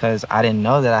adjusting, because I didn't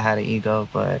know that I had an ego,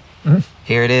 but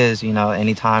here it is. You know,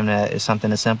 anytime that it's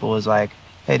something as simple as like,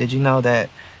 hey, did you know that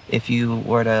if you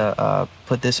were to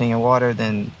put this in your water,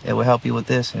 then it will help you with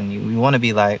this? And you want to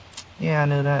be like, yeah, I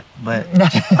knew that, but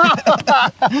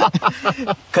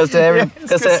because to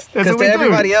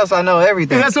everybody else, I know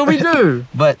everything. That's what we do.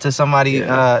 But to somebody,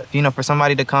 for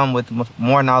somebody to come with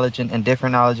more knowledge and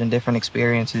different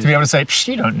experiences, to be able to say,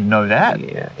 you don't know that.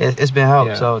 Yeah, it's been helped.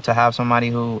 Yeah. So to have somebody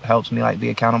who helps me like be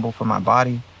accountable for my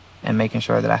body and making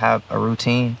sure that I have a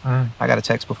routine. I got a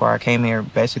text before I came here,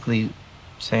 basically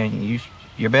saying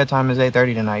your bedtime is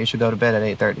 8:30 tonight. You should go to bed at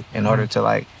 8:30 in order to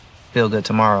like feel good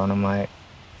tomorrow. And I'm like,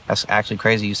 that's actually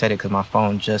crazy you said it, because my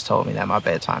phone just told me that my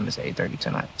bedtime is 8:30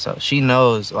 tonight. So she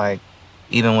knows, like,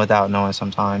 even without knowing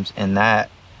sometimes, and that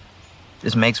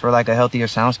just makes for like a healthier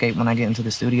soundscape when I get into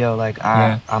the studio. Like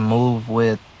I move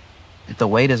with, the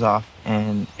weight is off,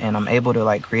 and I'm able to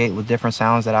like create with different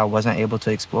sounds that I wasn't able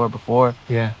to explore before.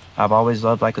 Yeah. I've always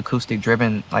loved like acoustic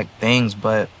driven like things,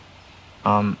 but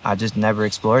I just never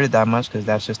explored it that much because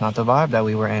that's just not the vibe that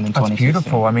we were in 2016. That's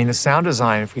beautiful. I mean, the sound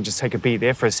design, if we can just take a beat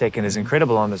there for a second, is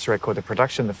incredible on this record. The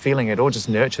production, the feeling, it all just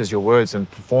nurtures your words and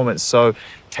performance so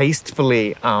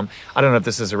tastefully. I don't know if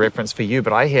this is a reference for you,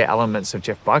 but I hear elements of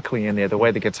Jeff Buckley in there. The way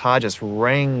the guitar just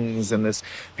rings in this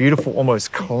beautiful,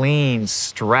 almost clean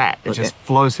strat. It just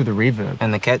flows through the reverb.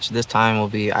 And the catch this time will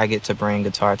be I get to bring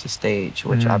guitar to stage,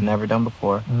 which I've never done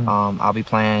before. I'll be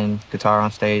playing guitar on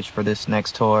stage for this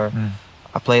next tour.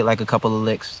 I played like a couple of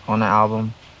licks on the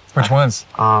album. Which ones?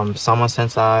 Someone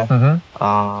Sensei.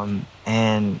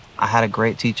 And I had a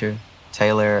great teacher,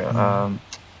 Taylor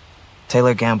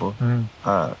Gamble.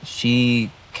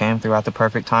 She came through at the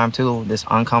perfect time too. This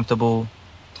uncomfortable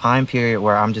time period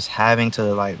where I'm just having to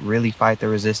like really fight the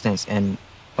resistance, and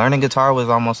learning guitar was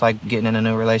almost like getting in a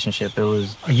new relationship. It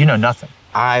was. You know nothing.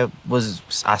 I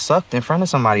sucked in front of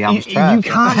somebody. I was trash. You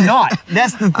can't not.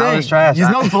 That's the thing. I was trash. There's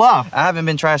no bluff. I haven't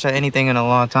been trash at anything in a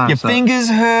long time. Your fingers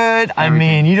hurt. I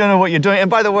mean, you don't know what you're doing. And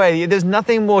by the way, there's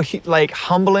nothing more like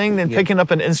humbling than picking up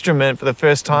an instrument for the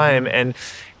first time and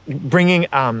bringing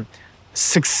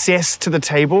success to the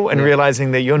table and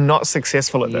realizing that you're not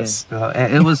successful at this.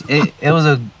 It was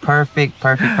a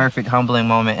perfect humbling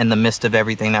moment in the midst of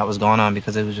everything that was going on,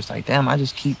 because it was just like, damn, I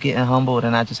just keep getting humbled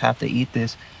and I just have to eat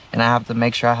this. And I have to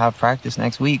make sure I have practice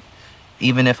next week,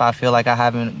 even if I feel like I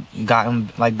haven't gotten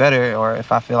like better, or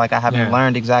if I feel like I haven't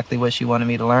learned exactly what she wanted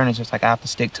me to learn. It's just like I have to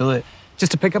stick to it.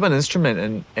 Just to pick up an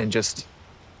instrument and just,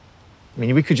 I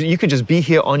mean, you could just be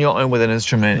here on your own with an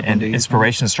instrument and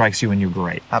inspiration strikes you and you're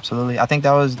great. Absolutely. I think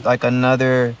that was like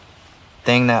another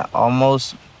thing that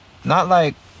almost, not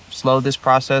like slowed this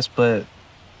process, but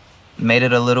made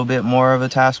it a little bit more of a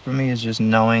task for me, is just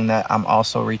knowing that I'm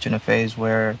also reaching a phase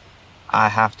where I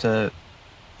have to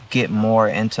get more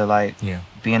into like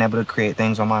being able to create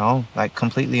things on my own, like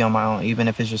completely on my own, even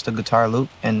if it's just a guitar loop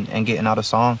and getting out a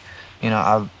song. You know,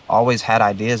 I've always had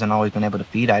ideas and always been able to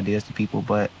feed ideas to people,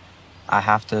 but I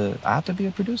have to be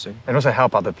a producer. And also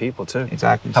help other people too.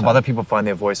 Exactly. Help other people find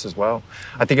their voice as well.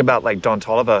 I think about like Don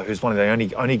Toliver, who's one of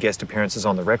the only guest appearances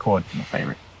on the record. My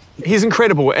favorite. He's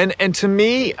incredible. And to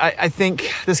me, I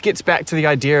think this gets back to the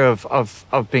idea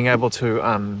of being able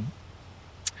to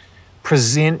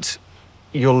present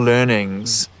your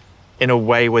learnings in a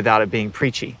way without it being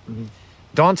preachy.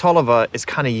 Don Toliver is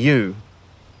kind of you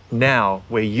now,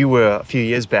 where you were a few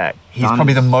years back. He's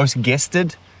probably the most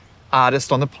guested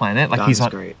artist on the planet. Like he's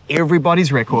on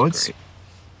everybody's records,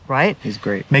 right? He's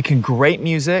great. Making great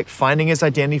music, finding his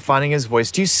identity, finding his voice.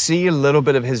 Do you see a little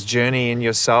bit of his journey in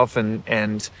yourself,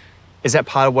 and is that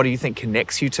part of what do you think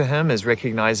connects you to him, is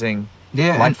recognizing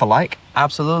like for like?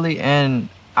 Absolutely. And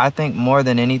I think more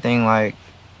than anything, like,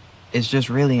 it's just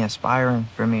really inspiring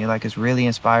for me. Like, it's really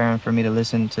inspiring for me to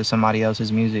listen to somebody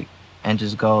else's music and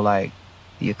just go, like,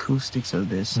 the acoustics of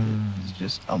this is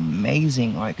just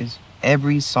amazing. Like, it's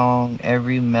every song,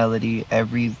 every melody,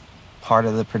 every part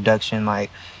of the production,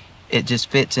 like, it just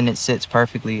fits and it sits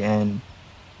perfectly. And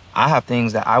I have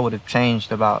things that I would have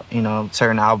changed about, you know,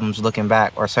 certain albums looking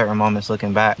back or certain moments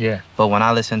looking back. Yeah. But when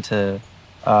I listen to,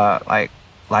 like,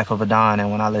 Life of a Don,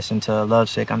 and when I listen to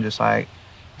Lovesick, I'm just like,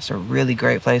 it's a really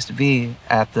great place to be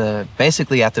at the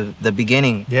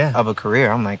beginning of a career.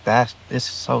 I'm like, this is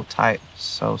so tight,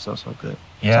 so good.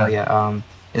 So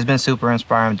it's been super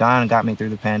inspiring. Don got me through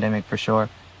the pandemic for sure.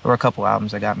 There were a couple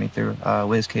albums that got me through.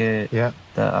 WizKid,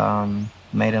 the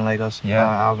Made in Lagos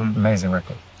album. Amazing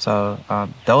record. So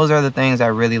those are the things that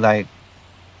really like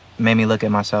made me look at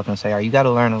myself and say, all right, you got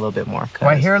to learn a little bit more. Well,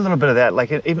 I hear a little bit of that.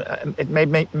 Like it may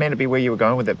not be where you were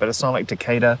going with it, but a song like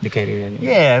Decatur.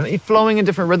 Yeah, flowing in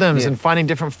different rhythms and finding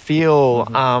different feel.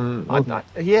 I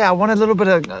want a little bit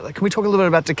of. Can we talk a little bit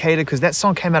about Decatur, because that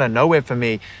song came out of nowhere for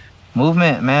me.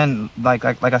 Movement, man. Like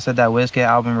I said, that WizKid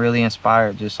album really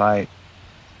inspired. Just like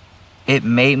it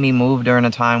made me move during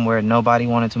a time where nobody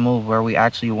wanted to move, where we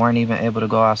actually weren't even able to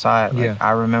go outside. Like,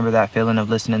 I remember that feeling of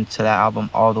listening to that album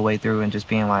all the way through and just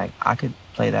being like, I could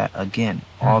play that again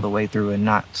all the way through and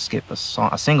not skip a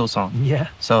single song. Yeah.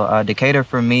 So Decatur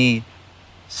for me,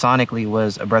 sonically,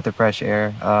 was a breath of fresh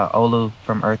air. Olu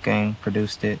from Earth Gang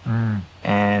produced it.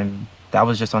 And that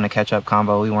was just on a catch-up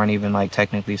combo. We weren't even like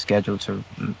technically scheduled to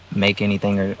make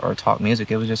anything or talk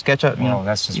music. It was just catch up. You know,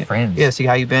 that's just friends. Yeah, see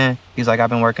how you been? He's like, I've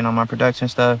been working on my production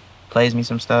stuff. Plays me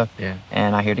some stuff. Yeah.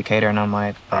 And I hear Decatur, and I'm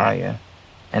like, oh yeah.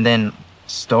 And then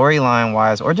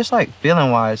storyline-wise, or just like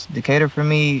feeling-wise, Decatur for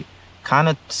me kind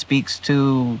of speaks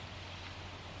to,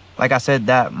 like I said,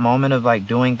 that moment of like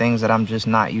doing things that I'm just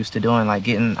not used to doing, like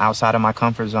getting outside of my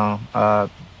comfort zone,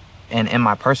 and in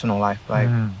my personal life, like.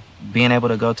 Being able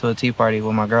to go to a tea party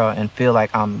with my girl and feel like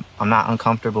I'm not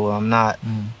uncomfortable. I'm not.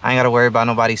 I ain't gotta worry about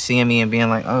nobody seeing me and being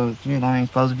like, oh, shit, I ain't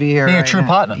supposed to be here. Being right a true now.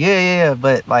 partner. Yeah.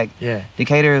 But like,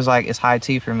 Decatur is like, it's high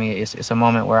tea for me. It's a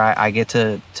moment where I get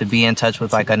to be in touch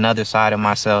with like another side of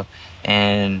myself.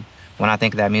 And when I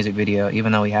think of that music video,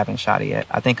 even though we haven't shot it yet,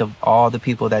 I think of all the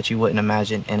people that you wouldn't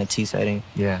imagine in a tea setting.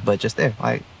 Yeah. But just there,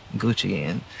 like Gucci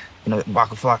and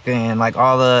Waka Flocka and like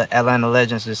all the Atlanta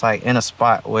legends, just like in a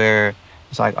spot where.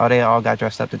 It's like, oh, they all got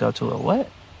dressed up to go to a what?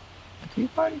 A tea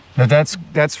party? No,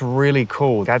 that's really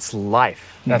cool. That's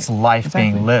life. That's life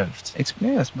being lived.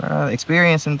 Experience, bro.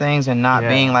 Experiencing things and not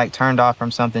being like turned off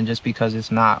from something just because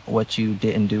it's not what you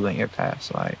didn't do in your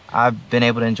past. Like, I've been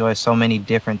able to enjoy so many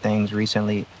different things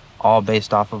recently, all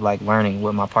based off of like learning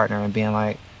with my partner and being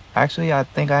like, actually, I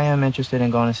think I am interested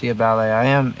in going to see a ballet. I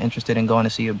am interested in going to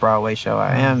see a Broadway show.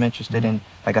 I am interested in,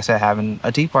 like I said, having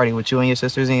a tea party with you and your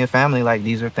sisters and your family. Like,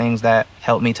 these are things that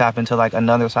help me tap into like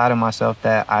another side of myself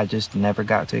that I just never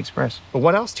got to express. But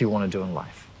what else do you want to do in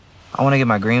life? I want to get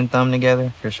my green thumb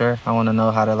together, for sure. I want to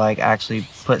know how to like actually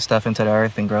put stuff into the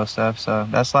earth and grow stuff. So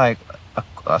that's like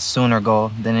a sooner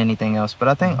goal than anything else. But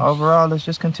I think overall, it's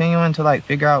just continuing to like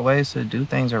figure out ways to do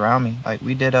things around me. Like,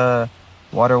 we did a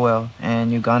water well in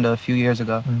Uganda a few years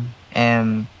ago.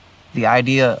 And the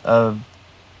idea of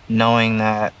knowing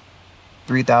that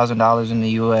 $3,000 in the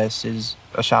US is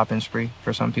a shopping spree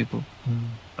for some people,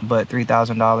 but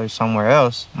 $3,000 somewhere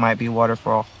else might be water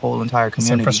for a whole entire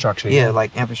community. It's infrastructure. Yeah,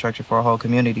 like infrastructure for a whole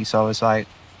community. So it's like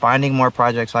finding more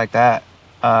projects like that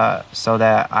so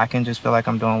that I can just feel like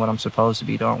I'm doing what I'm supposed to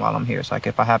be doing while I'm here. It's like,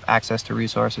 if I have access to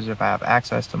resources, if I have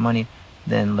access to money,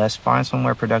 then let's find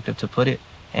somewhere productive to put it.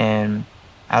 And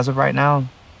as of right now,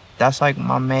 that's like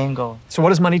my main goal. So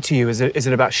what is money to you? Is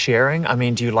it about sharing? I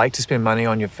mean, do you like to spend money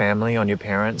on your family, on your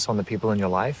parents, on the people in your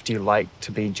life? Do you like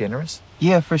to be generous?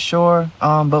 Yeah, for sure.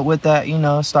 But with that,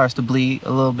 it starts to bleed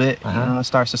a little bit. It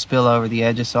starts to spill over the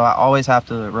edges. So I always have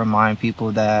to remind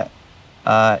people that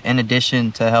in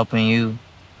addition to helping you,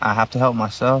 I have to help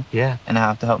myself. Yeah. And I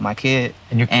have to help my kid.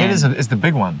 And your kid is the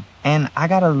big one. And I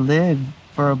got to live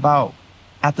for about,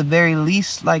 at the very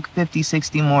least, like 50,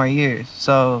 60 more years.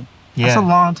 So that's a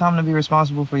long time to be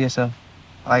responsible for yourself.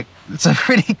 Like, it's a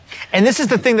pretty... And this is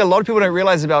the thing that a lot of people don't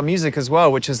realize about music as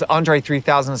well, which is that Andre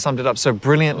 3000 summed it up so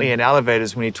brilliantly in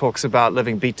Elevators when he talks about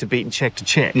living beat to beat and check to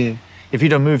check. Yeah. If you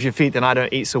don't move your feet, then I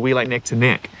don't eat, so we like neck to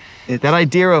neck. That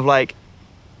idea of like,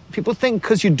 people think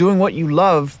because you're doing what you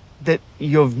love that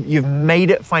you've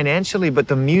made it financially, but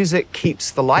the music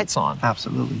keeps the lights on.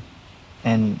 Absolutely.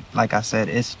 And like I said,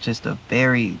 it's just a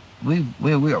very...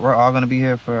 We're all going to be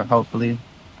here for, hopefully,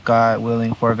 God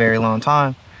willing, for a very long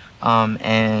time.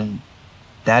 And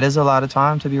that is a lot of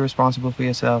time to be responsible for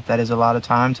yourself. That is a lot of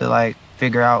time to like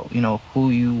figure out, who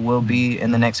you will be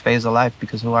in the next phase of life,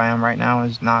 because who I am right now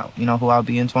is not, who I'll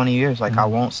be in 20 years. Like, I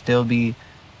won't still be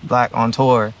Black on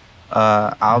tour.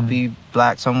 I'll be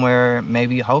Black somewhere,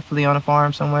 maybe hopefully on a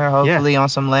farm somewhere, hopefully on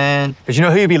some land. But you know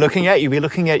who you'll be looking at? You'll be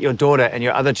looking at your daughter and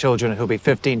your other children who'll be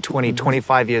 15, 20,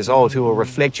 25 years old, who will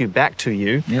reflect you back to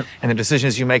you. Yep. And the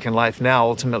decisions you make in life now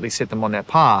ultimately set them on that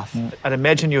path. Yep. I'd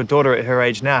imagine your daughter at her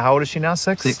age now, how old is she now,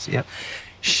 6? 6, yep.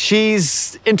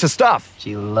 She's into stuff.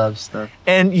 She loves stuff.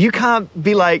 And you can't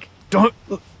be like,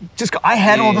 I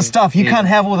had all the stuff. You can't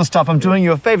have all the stuff. I'm doing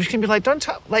you a favor. She can be like,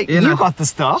 you got the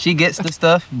stuff. She gets the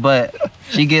stuff, but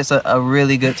she gets a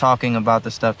really good talking about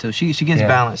the stuff too. She gets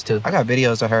balanced too. I got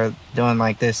videos of her doing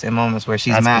like this in moments where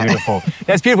she's mad. That's beautiful.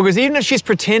 That's beautiful, because even if she's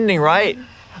pretending, right,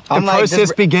 the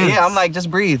process begins. Yeah, I'm like,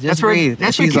 just breathe. Just breathe.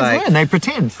 That's what kids learn. They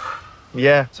pretend.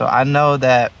 Yeah. So I know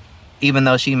that even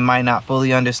though she might not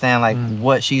fully understand like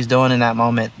what she's doing in that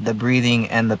moment, the breathing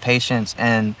and the patience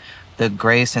and the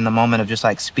grace in the moment of just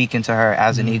like speaking to her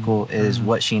as an equal is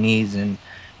what she needs. And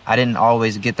I didn't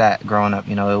always get that growing up.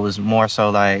 It was more so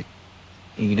like,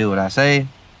 you do what I say,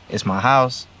 it's my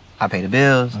house, I pay the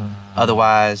bills.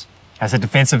 Otherwise, As a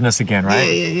defensiveness again, right?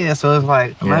 Yeah. So it's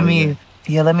like, let me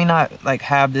not like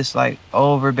have this like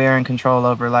overbearing control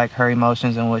over like her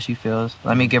emotions and what she feels.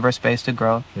 Let me give her space to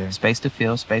grow, space to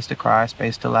feel, space to cry,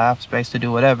 space to laugh, space to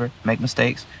do whatever, make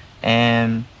mistakes.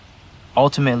 And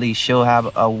ultimately she'll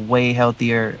have a way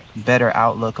healthier, better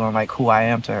outlook on like who I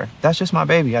am to her. That's just my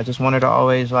baby. I just want her to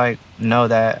always like know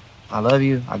that I love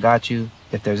you, I got you.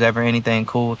 If there's ever anything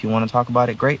cool, if you want to talk about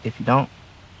it, great. If you don't,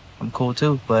 I'm cool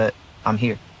too, but I'm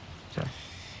here. So.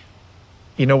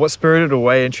 You know, what Spirited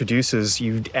Away introduces,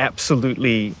 you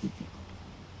absolutely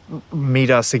meet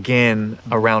us again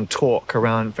around talk.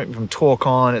 From talk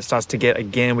on, it starts to we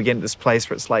get into this place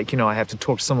where it's like, I have to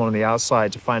talk to someone on the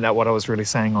outside to find out what I was really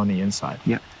saying on the inside.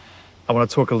 Yeah. I want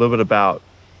to talk a little bit about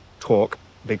talk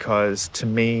because to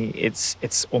me,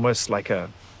 it's almost like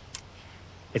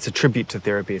it's a tribute to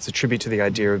therapy. It's a tribute to the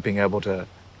idea of being able to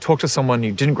talk to someone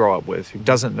you didn't grow up with, who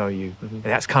doesn't know you. And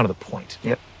that's kind of the point.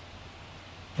 Yep.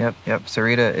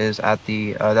 Sarita is at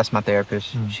the, that's my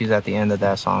therapist. She's at the end of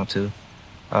that song too.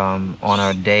 On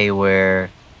a day where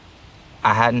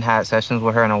I hadn't had sessions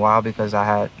with her in a while because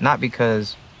not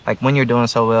because, like when you're doing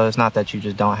so well, it's not that you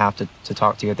just don't have to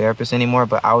talk to your therapist anymore,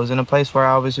 but I was in a place where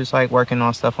I was just like working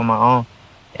on stuff on my own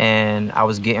and I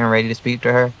was getting ready to speak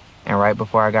to her. And right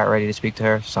before I got ready to speak to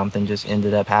her, something just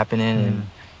ended up happening and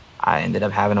I ended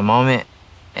up having a moment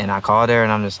and I called her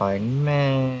and I'm just like,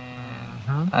 man,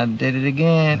 I did it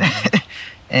again.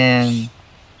 And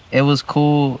it was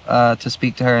cool to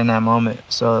speak to her in that moment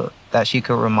so that she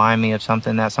could remind me of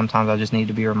something that sometimes I just need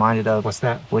to be reminded of. What's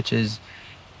that? Which is,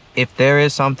 if there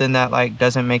is something that like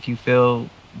doesn't make you feel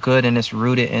good and it's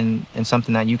rooted in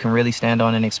something that you can really stand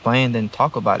on and explain, then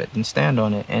talk about it and stand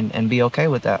on it and be okay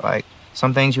with that. Like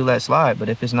some things you let slide, but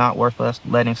if it's not worth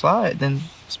letting slide, then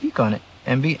speak on it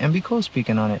and be cool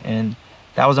speaking on it. And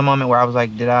that was a moment where I was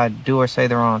like, did I do or say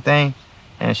the wrong thing?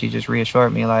 And she just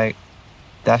reassured me like,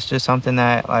 that's just something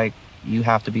that like you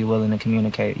have to be willing to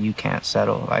communicate. You can't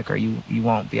settle like, or you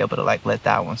won't be able to like let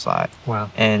that one slide. Wow.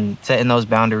 And setting those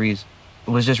boundaries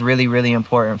was just really, really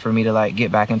important for me to like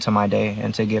get back into my day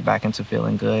and to get back into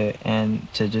feeling good and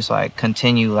to just like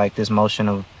continue like this motion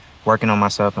of working on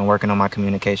myself and working on my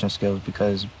communication skills,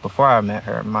 because before I met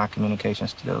her, my communication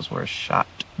skills were shot.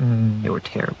 They were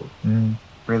terrible.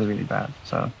 Really, really bad.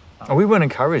 So we weren't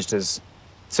encouraged as,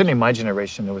 certainly in my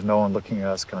generation, there was no one looking at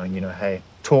us going, hey,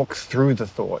 talk through the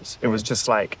thoughts. It was just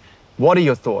like, what are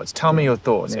your thoughts? Tell me your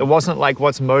thoughts. It wasn't like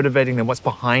what's motivating them, what's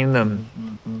behind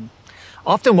them.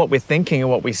 Often what we're thinking and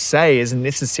what we say isn't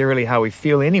necessarily how we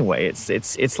feel anyway.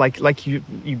 It's like you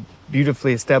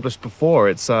beautifully established before.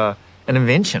 It's an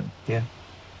invention. Yeah.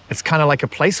 It's kind of like a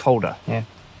placeholder. Yeah.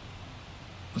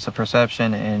 It's a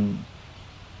perception, and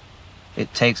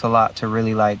it takes a lot to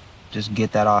really like just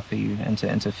get that off of you and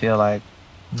to feel like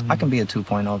I can be a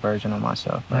 2.0 version of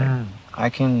myself. Like I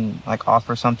can like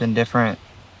offer something different,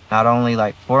 not only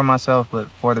like for myself, but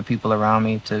for the people around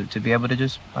me to be able to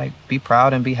just like be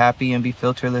proud and be happy and be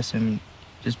filterless and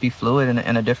just be fluid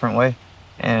in a different way.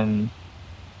 And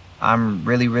I'm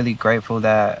really, really grateful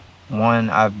that one,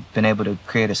 I've been able to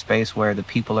create a space where the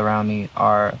people around me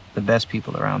are the best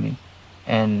people around me.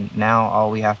 And now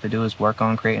all we have to do is work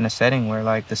on creating a setting where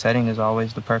like the setting is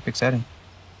always the perfect setting.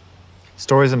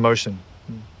 Stories in motion.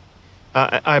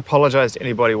 I apologize to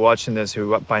anybody watching this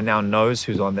who by now knows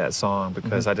who's on that song,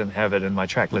 because I didn't have it in my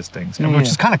track listings, which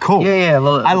is kind of cool. Yeah.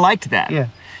 I liked that. Yeah.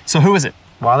 So who is it?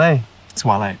 Wale. It's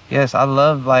Wale. Yes, I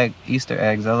love like Easter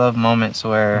eggs. I love moments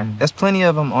where there's plenty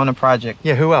of them on a project.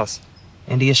 Yeah, who else?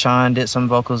 India Shawn did some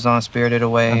vocals on Spirited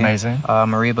Away. Amazing.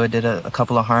 Mariba did a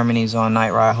couple of harmonies on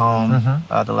Night Ride Home,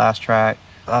 the last track.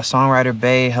 Songwriter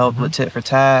Bay helped with Tit for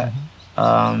Tat.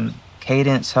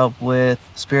 Cadence helped with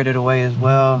Spirited Away as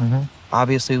well.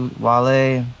 Obviously,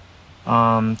 Wale.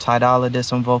 Ty Dolla did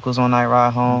some vocals on Night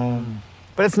Ride Home.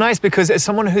 But it's nice because as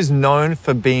someone who's known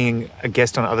for being a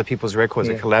guest on other people's records,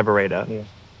 a collaborator,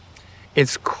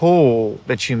 it's cool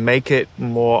that you make it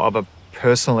more of a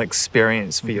personal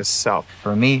experience for yourself.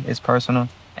 For me, it's personal.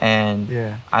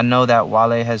 And I know that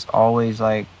Wale has always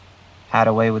like had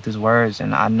a way with his words.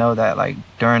 And I know that like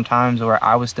during times where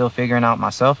I was still figuring out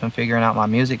myself and figuring out my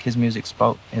music, his music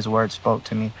spoke, his words spoke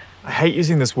to me. I hate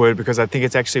using this word because I think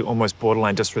it's actually almost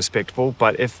borderline disrespectful,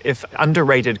 but if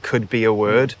underrated could be a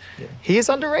word, he is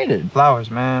underrated.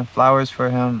 Flowers, man. Flowers for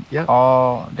him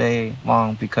all day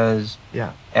long, because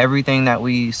everything that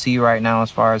we see right now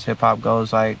as far as hip-hop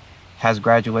goes, like, has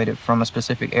graduated from a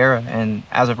specific era. And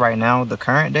as of right now, the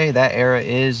current day, that era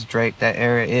is Drake, that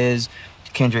era is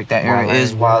Kendrick, that era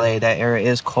is Wale, that era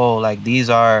is Cole. Like, these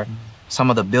are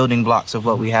some of the building blocks of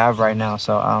what we have right now.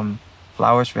 So,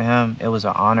 flowers for him. It was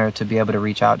an honor to be able to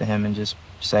reach out to him and just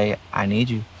say, I need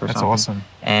you for That's something. awesome.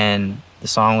 And the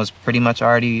song was pretty much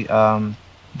already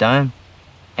done.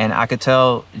 And I could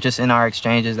tell just in our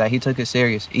exchanges that he took it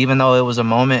serious. Even though it was a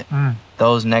moment,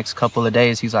 those next couple of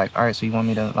days, he's like, all right, so you want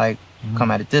me to like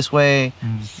come at it this way?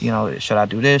 You know, should I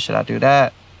do this? Should I do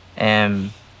that?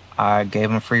 And I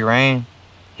gave him free reign.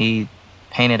 He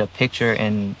painted a picture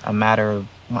in a matter of,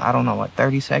 I don't know, what,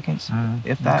 30 seconds,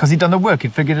 if that. Because he'd done the work,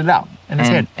 he'd figured it out in his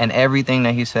head. And everything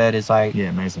that he said is like, yeah,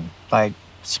 amazing. Like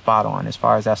spot on as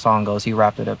far as that song goes. He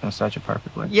wrapped it up in such a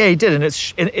perfect way. Yeah, he did,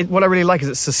 and what I really like is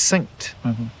it's succinct,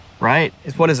 right?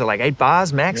 What is it, like 8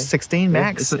 bars max, 16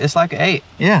 max? It's like an 8.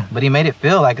 Yeah, but he made it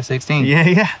feel like a 16.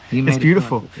 Yeah. It's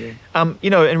beautiful. Yeah.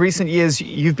 You know, in recent years,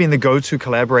 you've been the go-to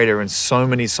collaborator in so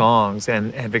many songs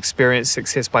and have experienced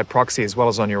success by proxy as well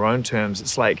as on your own terms.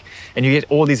 It's like, and you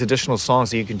get all these additional songs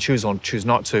that you can choose on, choose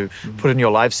not to, put in your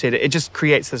live set. It just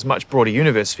creates this much broader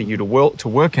universe for you to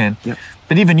work in. Yep.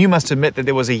 But even you must admit that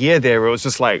there was a year there where it was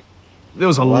just like, there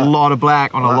was a lot of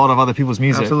Black on a lot of other people's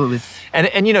music. Absolutely.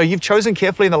 And you know, you've chosen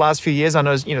carefully in the last few years. I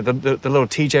know, you know, the little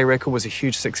TJ record was a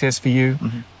huge success for you.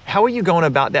 How are you going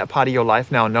about that part of your life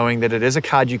now, knowing that it is a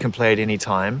card you can play at any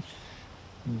time?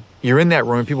 You're in that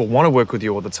room, people want to work with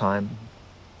you all the time,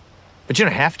 but you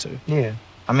don't have to. Yeah.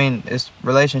 I mean, it's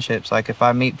relationships. Like if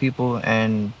I meet people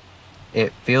and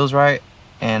it feels right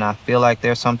and I feel like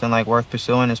there's something like worth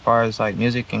pursuing as far as like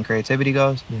music and creativity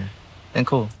goes, then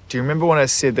cool. Do you remember when I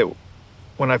said that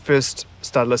when I first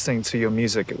started listening to your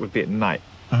music, it would be at night?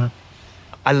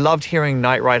 I loved hearing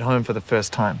Night Ride Home for the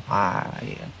first time.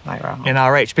 Yeah, Night Ride Home. In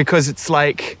RH, because it's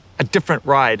like a different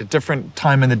ride, a different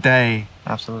time in the day.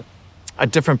 Absolutely. A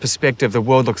different perspective. The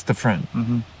world looks different.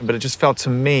 But it just felt to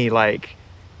me like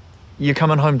you're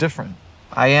coming home different.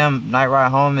 I am. Night Ride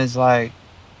Home is like,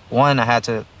 one, I had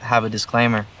to have a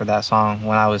disclaimer for that song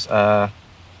when I was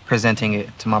presenting it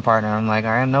to my partner. I'm like,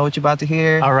 all right, I know what you're about to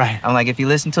hear. All right. I'm like, if you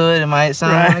listen to it, it might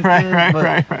sound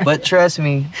right. But trust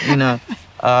me, you know,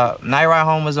 Night Ride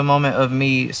Home was a moment of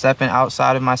me stepping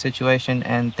outside of my situation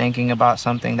and thinking about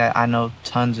something that I know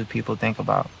tons of people think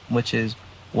about, which is,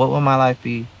 what would my life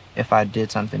be if I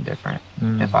did something different?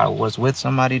 If I was with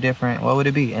somebody different, what would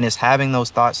it be? And it's having those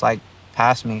thoughts like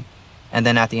pass me, and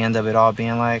then at the end of it all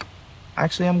being like,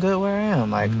 actually, I'm good where I am.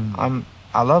 Like,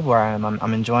 I love where I am.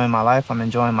 I'm enjoying my life. I'm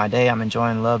enjoying my day. I'm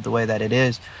enjoying love the way that it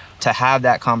is. To have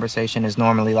that conversation is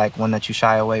normally like one that you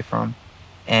shy away from.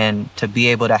 And to be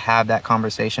able to have that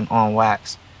conversation on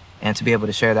wax and to be able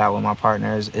to share that with my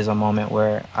partners is a moment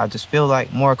where I just feel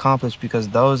like more accomplished, because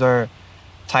those are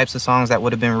types of songs that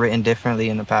would have been written differently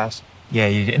in the past. Yeah,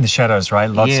 in the shadows, right?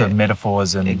 Lots of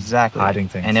metaphors and hiding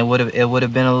things. And it would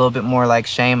have been a little bit more like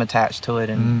shame attached to it.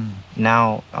 And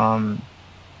now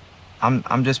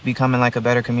I'm just becoming like a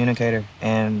better communicator.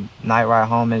 And Night Ride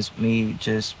Home is me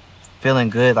just feeling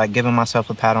good, like giving myself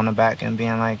a pat on the back and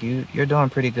being like, you're doing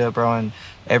pretty good, bro. And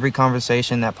every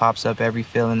conversation that pops up, every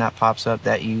feeling that pops up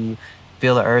that you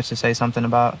feel the urge to say something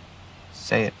about,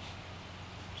 say it.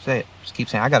 Say it. Just keep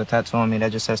saying. I got a tattoo on me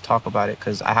that just says talk about it,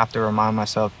 because I have to remind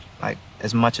myself like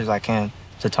as much as I can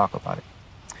to talk about it.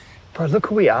 Bro, look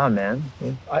who we are, man.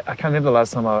 I can't remember the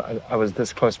last time I was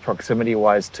this close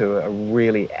proximity-wise to a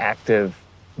really active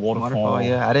waterfall.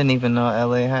 Yeah, I didn't even know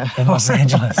LA had. In Los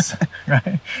Angeles,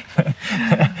 right?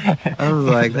 I was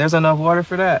like, there's enough water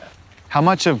for that. How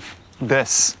much of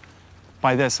this,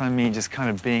 by this I mean just kind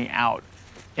of being out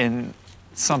in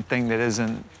something that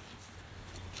isn't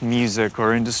music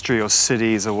or industry or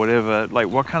cities or whatever, like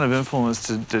what kind of influence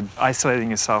did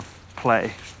isolating yourself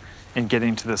play in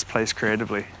getting to this place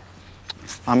creatively?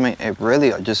 I mean, it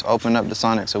really just opened up the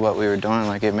sonics of what we were doing.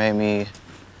 Like, it made me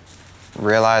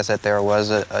realize that there was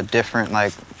a different,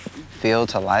 like, feel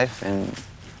to life. And,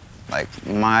 like,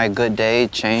 my good day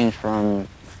changed from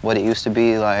what it used to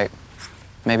be. Like,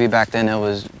 maybe back then it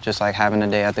was just, like, having a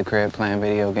day at the crib playing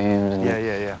video games and,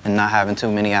 and not having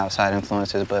too many outside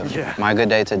influences. But my good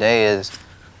day today is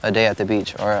a day at the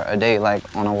beach, or a day,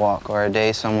 like, on a walk, or a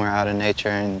day somewhere out in nature.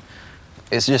 And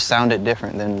it's just sounded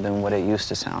different than what it used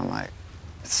to sound like.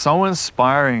 It's so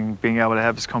inspiring being able to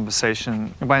have this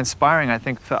conversation. And by inspiring, I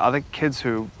think for other kids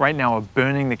who right now are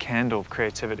burning the candle of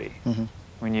creativity.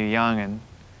 When you're young and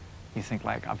you think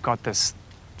like, I've got this,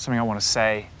 something I want to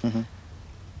say.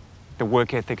 The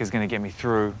work ethic is going to get me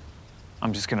through.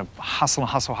 I'm just going to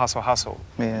hustle.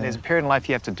 Yeah. There's a period in life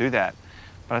you have to do that.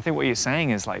 But I think what you're saying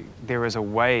is like, there is a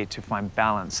way to find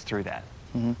balance through that.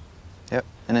 Yep,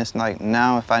 and it's like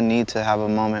now if I need to have a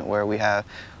moment where we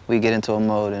get into a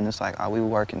mode and it's like, are we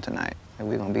working tonight? Are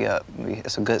we gonna be up?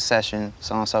 It's a good session,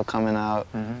 so-and-so coming out,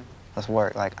 let's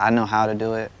work. Like, I know how to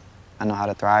do it. I know how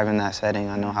to thrive in that setting.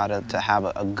 I know how to have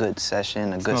a good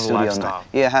session, a good studio lifestyle. night.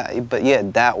 Yeah, but yeah,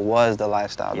 that was the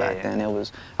lifestyle back then. I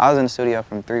was in the studio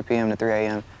from 3 p.m. to 3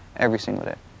 a.m. every single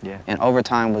day. Yeah. And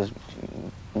overtime was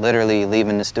literally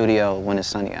leaving the studio when it's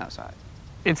sunny outside.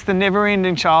 It's the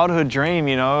never-ending childhood dream,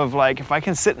 you know, of like, if I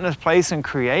can sit in this place and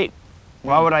create,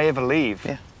 why would I ever leave?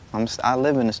 Yeah, I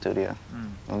live in the studio.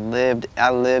 I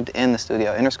lived in the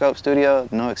studio. Interscope studio,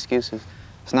 no excuses.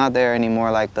 It's not there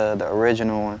anymore like the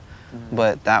original one,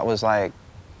 but that was like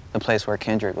the place where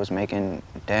Kendrick was making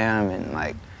Damn, and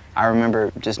like I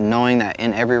remember just knowing that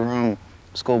in every room,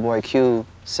 Schoolboy Q,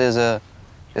 SZA,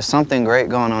 there's something great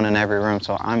going on in every room,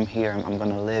 so I'm here, I'm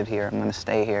gonna live here, I'm gonna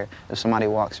stay here. If somebody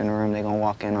walks in the room, they're gonna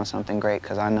walk in on something great,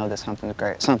 because I know that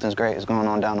something's great is going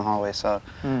on down the hallway. So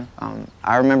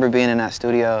I remember being in that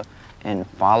studio and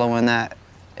following that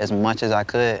as much as I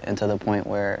could, until the point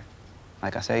where,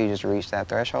 like I said, you just reach that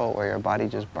threshold where your body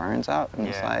just burns out, and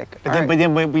it's like, but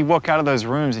then when we walk out of those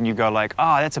rooms and you go like,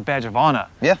 oh, that's a badge of honor.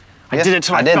 Yeah. I did it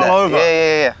till I fell over.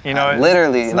 Yeah. You know,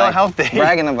 literally, it's like, not healthy.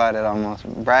 bragging about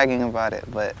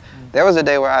it. But there was a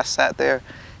day where I sat there,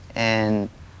 and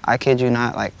I kid you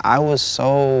not, like I was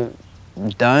so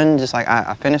done. Just like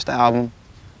I finished the album,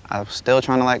 I was still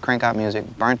trying to like crank out music,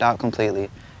 burnt out completely,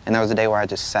 and there was a day where I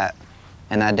just sat.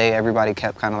 And that day, everybody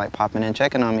kept kind of like popping in,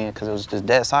 checking on me, because it was just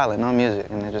dead silent, no music,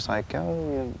 and they're just like, yo,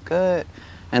 you good?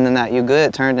 And then that you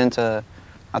good turned into,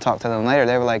 I talked to them later,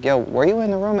 they were like, yo, were you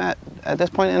in the room at this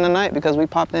point in the night? Because we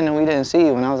popped in and we didn't see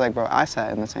you. And I was like, bro, I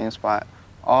sat in the same spot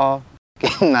all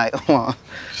night long.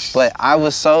 But I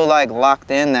was so like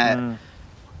locked in that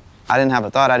I didn't have a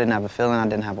thought, I didn't have a feeling, I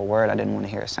didn't have a word, I didn't want to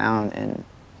hear a sound. And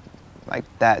like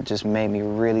that just made me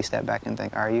really step back and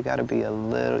think, all right, you gotta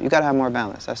have more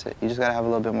balance, that's it. You just gotta have a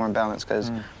little bit more balance,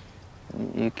 because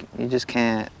you just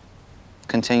can't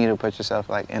continue to put yourself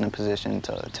like in a position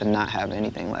to not have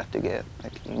anything left to give.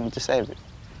 Like, you need to save it.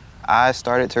 I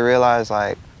started to realize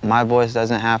like my voice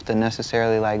doesn't have to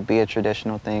necessarily like be a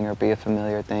traditional thing or be a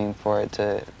familiar thing for it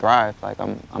to thrive. Like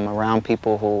I'm around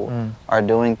people who are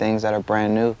doing things that are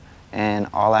brand new, and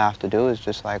all I have to do is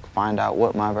just like find out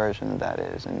what my version of that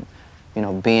is. And you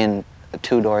know, being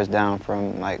 2 doors down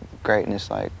from like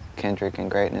greatness like Kendrick and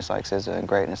greatness like SZA and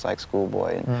greatness like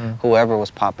Schoolboy and whoever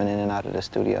was popping in and out of the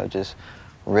studio just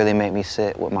really made me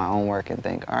sit with my own work and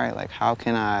think, all right, like how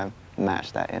can I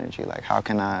match that energy? Like how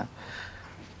can I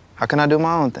do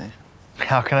my own thing?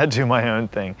 How can I do my own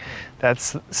thing?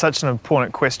 That's such an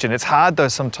important question. It's hard though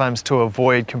sometimes to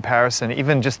avoid comparison,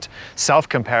 even just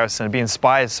self-comparison, and be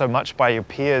inspired so much by your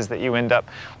peers that you end up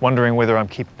wondering whether I'm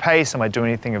keeping pace, am I doing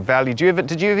anything of value?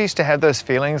 Did you ever used to have those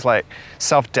feelings like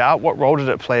self-doubt? What role did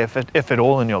it play, if at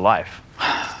all, in your life?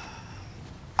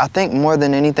 I think more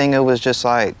than anything, it was just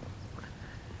like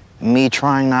me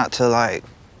trying not to like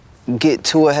get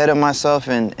too ahead of myself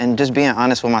and just being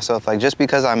honest with myself. Like, just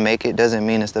because I make it doesn't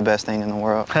mean it's the best thing in the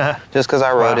world. Just because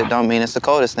I wrote it don't mean it's the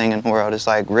coldest thing in the world. It's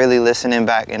like really listening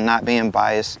back and not being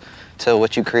biased to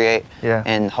what you create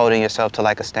and holding yourself to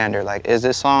like a standard. Like, is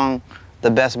this song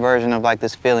the best version of like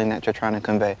this feeling that you're trying to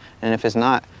convey? And if it's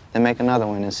not, then make another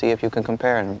one and see if you can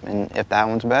compare them. And if that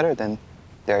one's better, then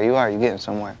there you are, you're getting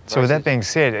somewhere. So with that being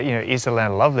said, you know,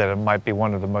 Easterland Love Letter might be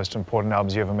one of the most important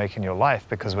albums you ever make in your life,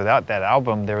 because without that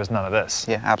album, there is none of this.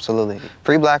 Yeah, absolutely.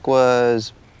 Free Black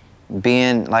was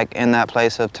being like in that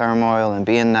place of turmoil and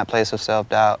being in that place of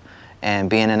self-doubt and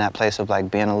being in that place of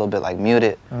like being a little bit like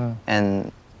muted.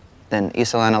 And then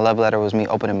Easterland Love Letter was me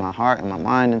opening my heart and my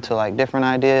mind into like different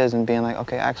ideas and being like,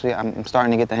 okay, actually I'm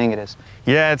starting to get the hang of this.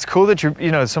 Yeah, it's cool that you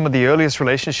know, some of the earliest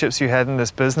relationships you had in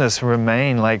this business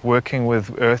remain, like working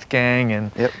with Earth Gang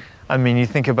and I mean, you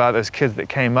think about those kids that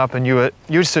came up and you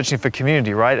were searching for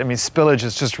community, right? I mean, Spillage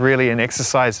is just really an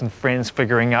exercise in friends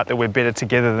figuring out that we're better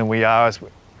together than we are,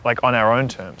 like on our own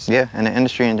terms. Yeah, and the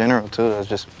industry in general too, is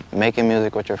just making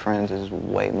music with your friends is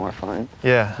way more fun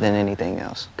than anything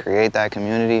else. Create that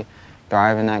community,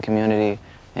 thrive in that community,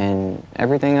 and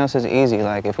everything else is easy.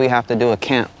 Like if we have to do a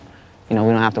camp, you know,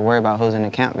 we don't have to worry about who's in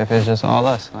the camp if it's just all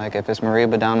us. Like if it's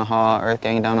Mariba down the hall, Earth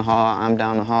Gang down the hall, I'm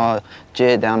down the hall,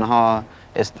 Jid down the hall,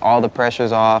 it's all the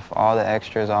pressure's off, all the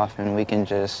extras off, and we can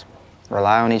just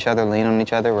rely on each other, lean on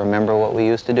each other, remember what we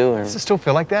used to do. And does it still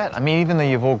feel like that? I mean, even though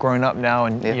you've all grown up now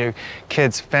and you know,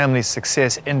 kids, families,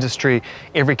 success, industry,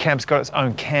 every camp's got its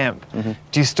own camp.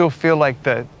 Do you still feel like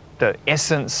the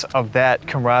essence of that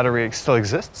camaraderie still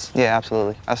exists? Yeah,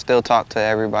 absolutely. I still talk to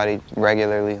everybody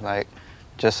regularly, like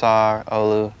Jasar,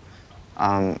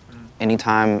 Olu.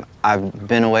 Anytime I've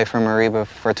been away from Mariba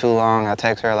for too long, I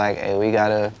text her like, hey, we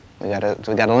gotta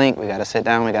link, we gotta sit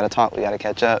down, we gotta talk, we gotta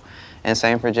catch up. And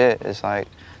same for Jit. It's like,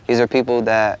 these are people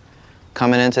that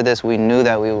coming into this, we knew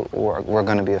that we're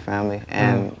going to be a family.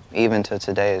 And even to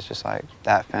today, it's just like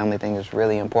that family thing is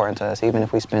really important to us, even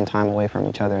if we spend time away from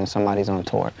each other and somebody's on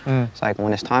tour. It's like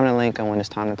when it's time to link and when it's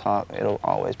time to talk, it'll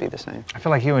always be the same. I feel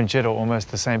like you and Jid are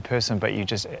almost the same person, but you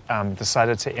just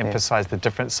decided to emphasize the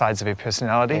different sides of your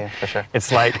personality. Yeah, for sure.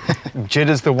 It's like Jid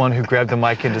is the one who grabbed the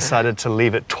mic and decided to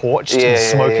leave it torched and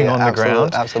smoking on the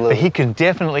ground. Absolutely. But he can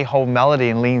definitely hold melody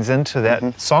and leans into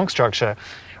that song structure.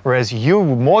 Whereas you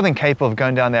were more than capable of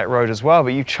going down that road as well, but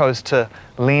you chose to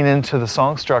lean into the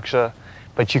song structure,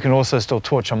 but you can also still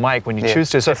torch a mic when you choose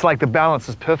to. So it's like the balance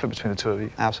is perfect between the two of you.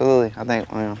 Absolutely. I think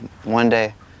one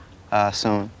day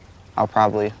soon, I'll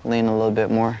probably lean a little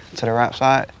bit more to the rap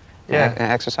side and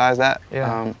exercise that.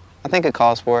 Yeah. I think it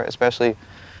calls for it, especially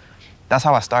that's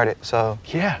how I started. So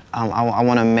I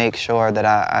want to make sure that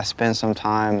I spend some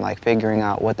time like figuring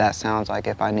out what that sounds like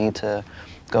if I need to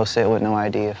go sit with No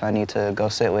ID, if I need to go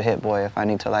sit with Hit Boy, if I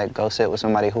need to like go sit with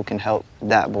somebody who can help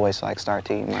that voice like start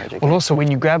to emerge again. Well, also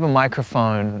when you grab a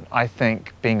microphone, I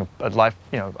think being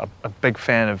a big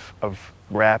fan of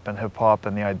rap and hip hop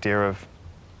and the idea of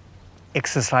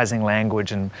exercising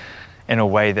language in a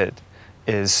way that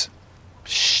is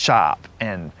sharp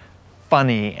and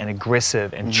funny and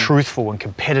aggressive and truthful and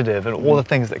competitive and all the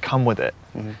things that come with it.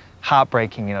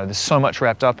 Heartbreaking, there's so much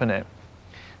wrapped up in it.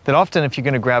 That often if you're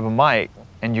going to grab a mic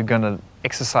and you're going to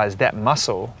exercise that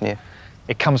muscle,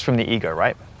 it comes from the ego,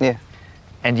 right? Yeah.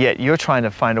 And yet you're trying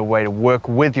to find a way to work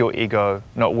with your ego,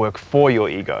 not work for your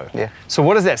ego. Yeah. So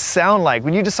what does that sound like?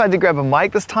 When you decide to grab a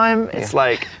mic this time, it's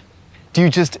like, do you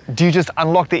just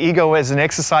unlock the ego as an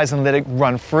exercise and let it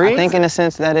run free? I think in a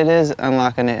sense that it is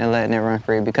unlocking it and letting it run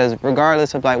free, because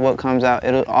regardless of like what comes out,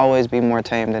 it'll always be more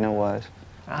tame than it was.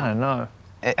 I don't know.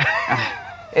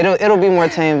 It'll be more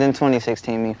tame than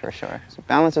 2016 me for sure. So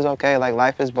balance is okay. Like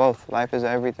life is both. Life is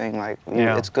everything. Like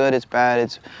it's good, it's bad,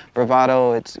 it's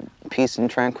bravado, it's peace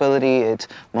and tranquility, it's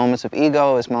moments of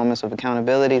ego, it's moments of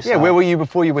accountability. Yeah, where were you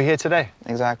before you were here today?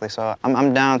 Exactly. So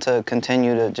I'm down to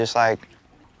continue to just like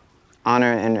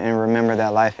honor and remember that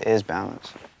life is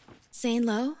balance. Zane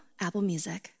Lowe, Apple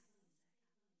Music.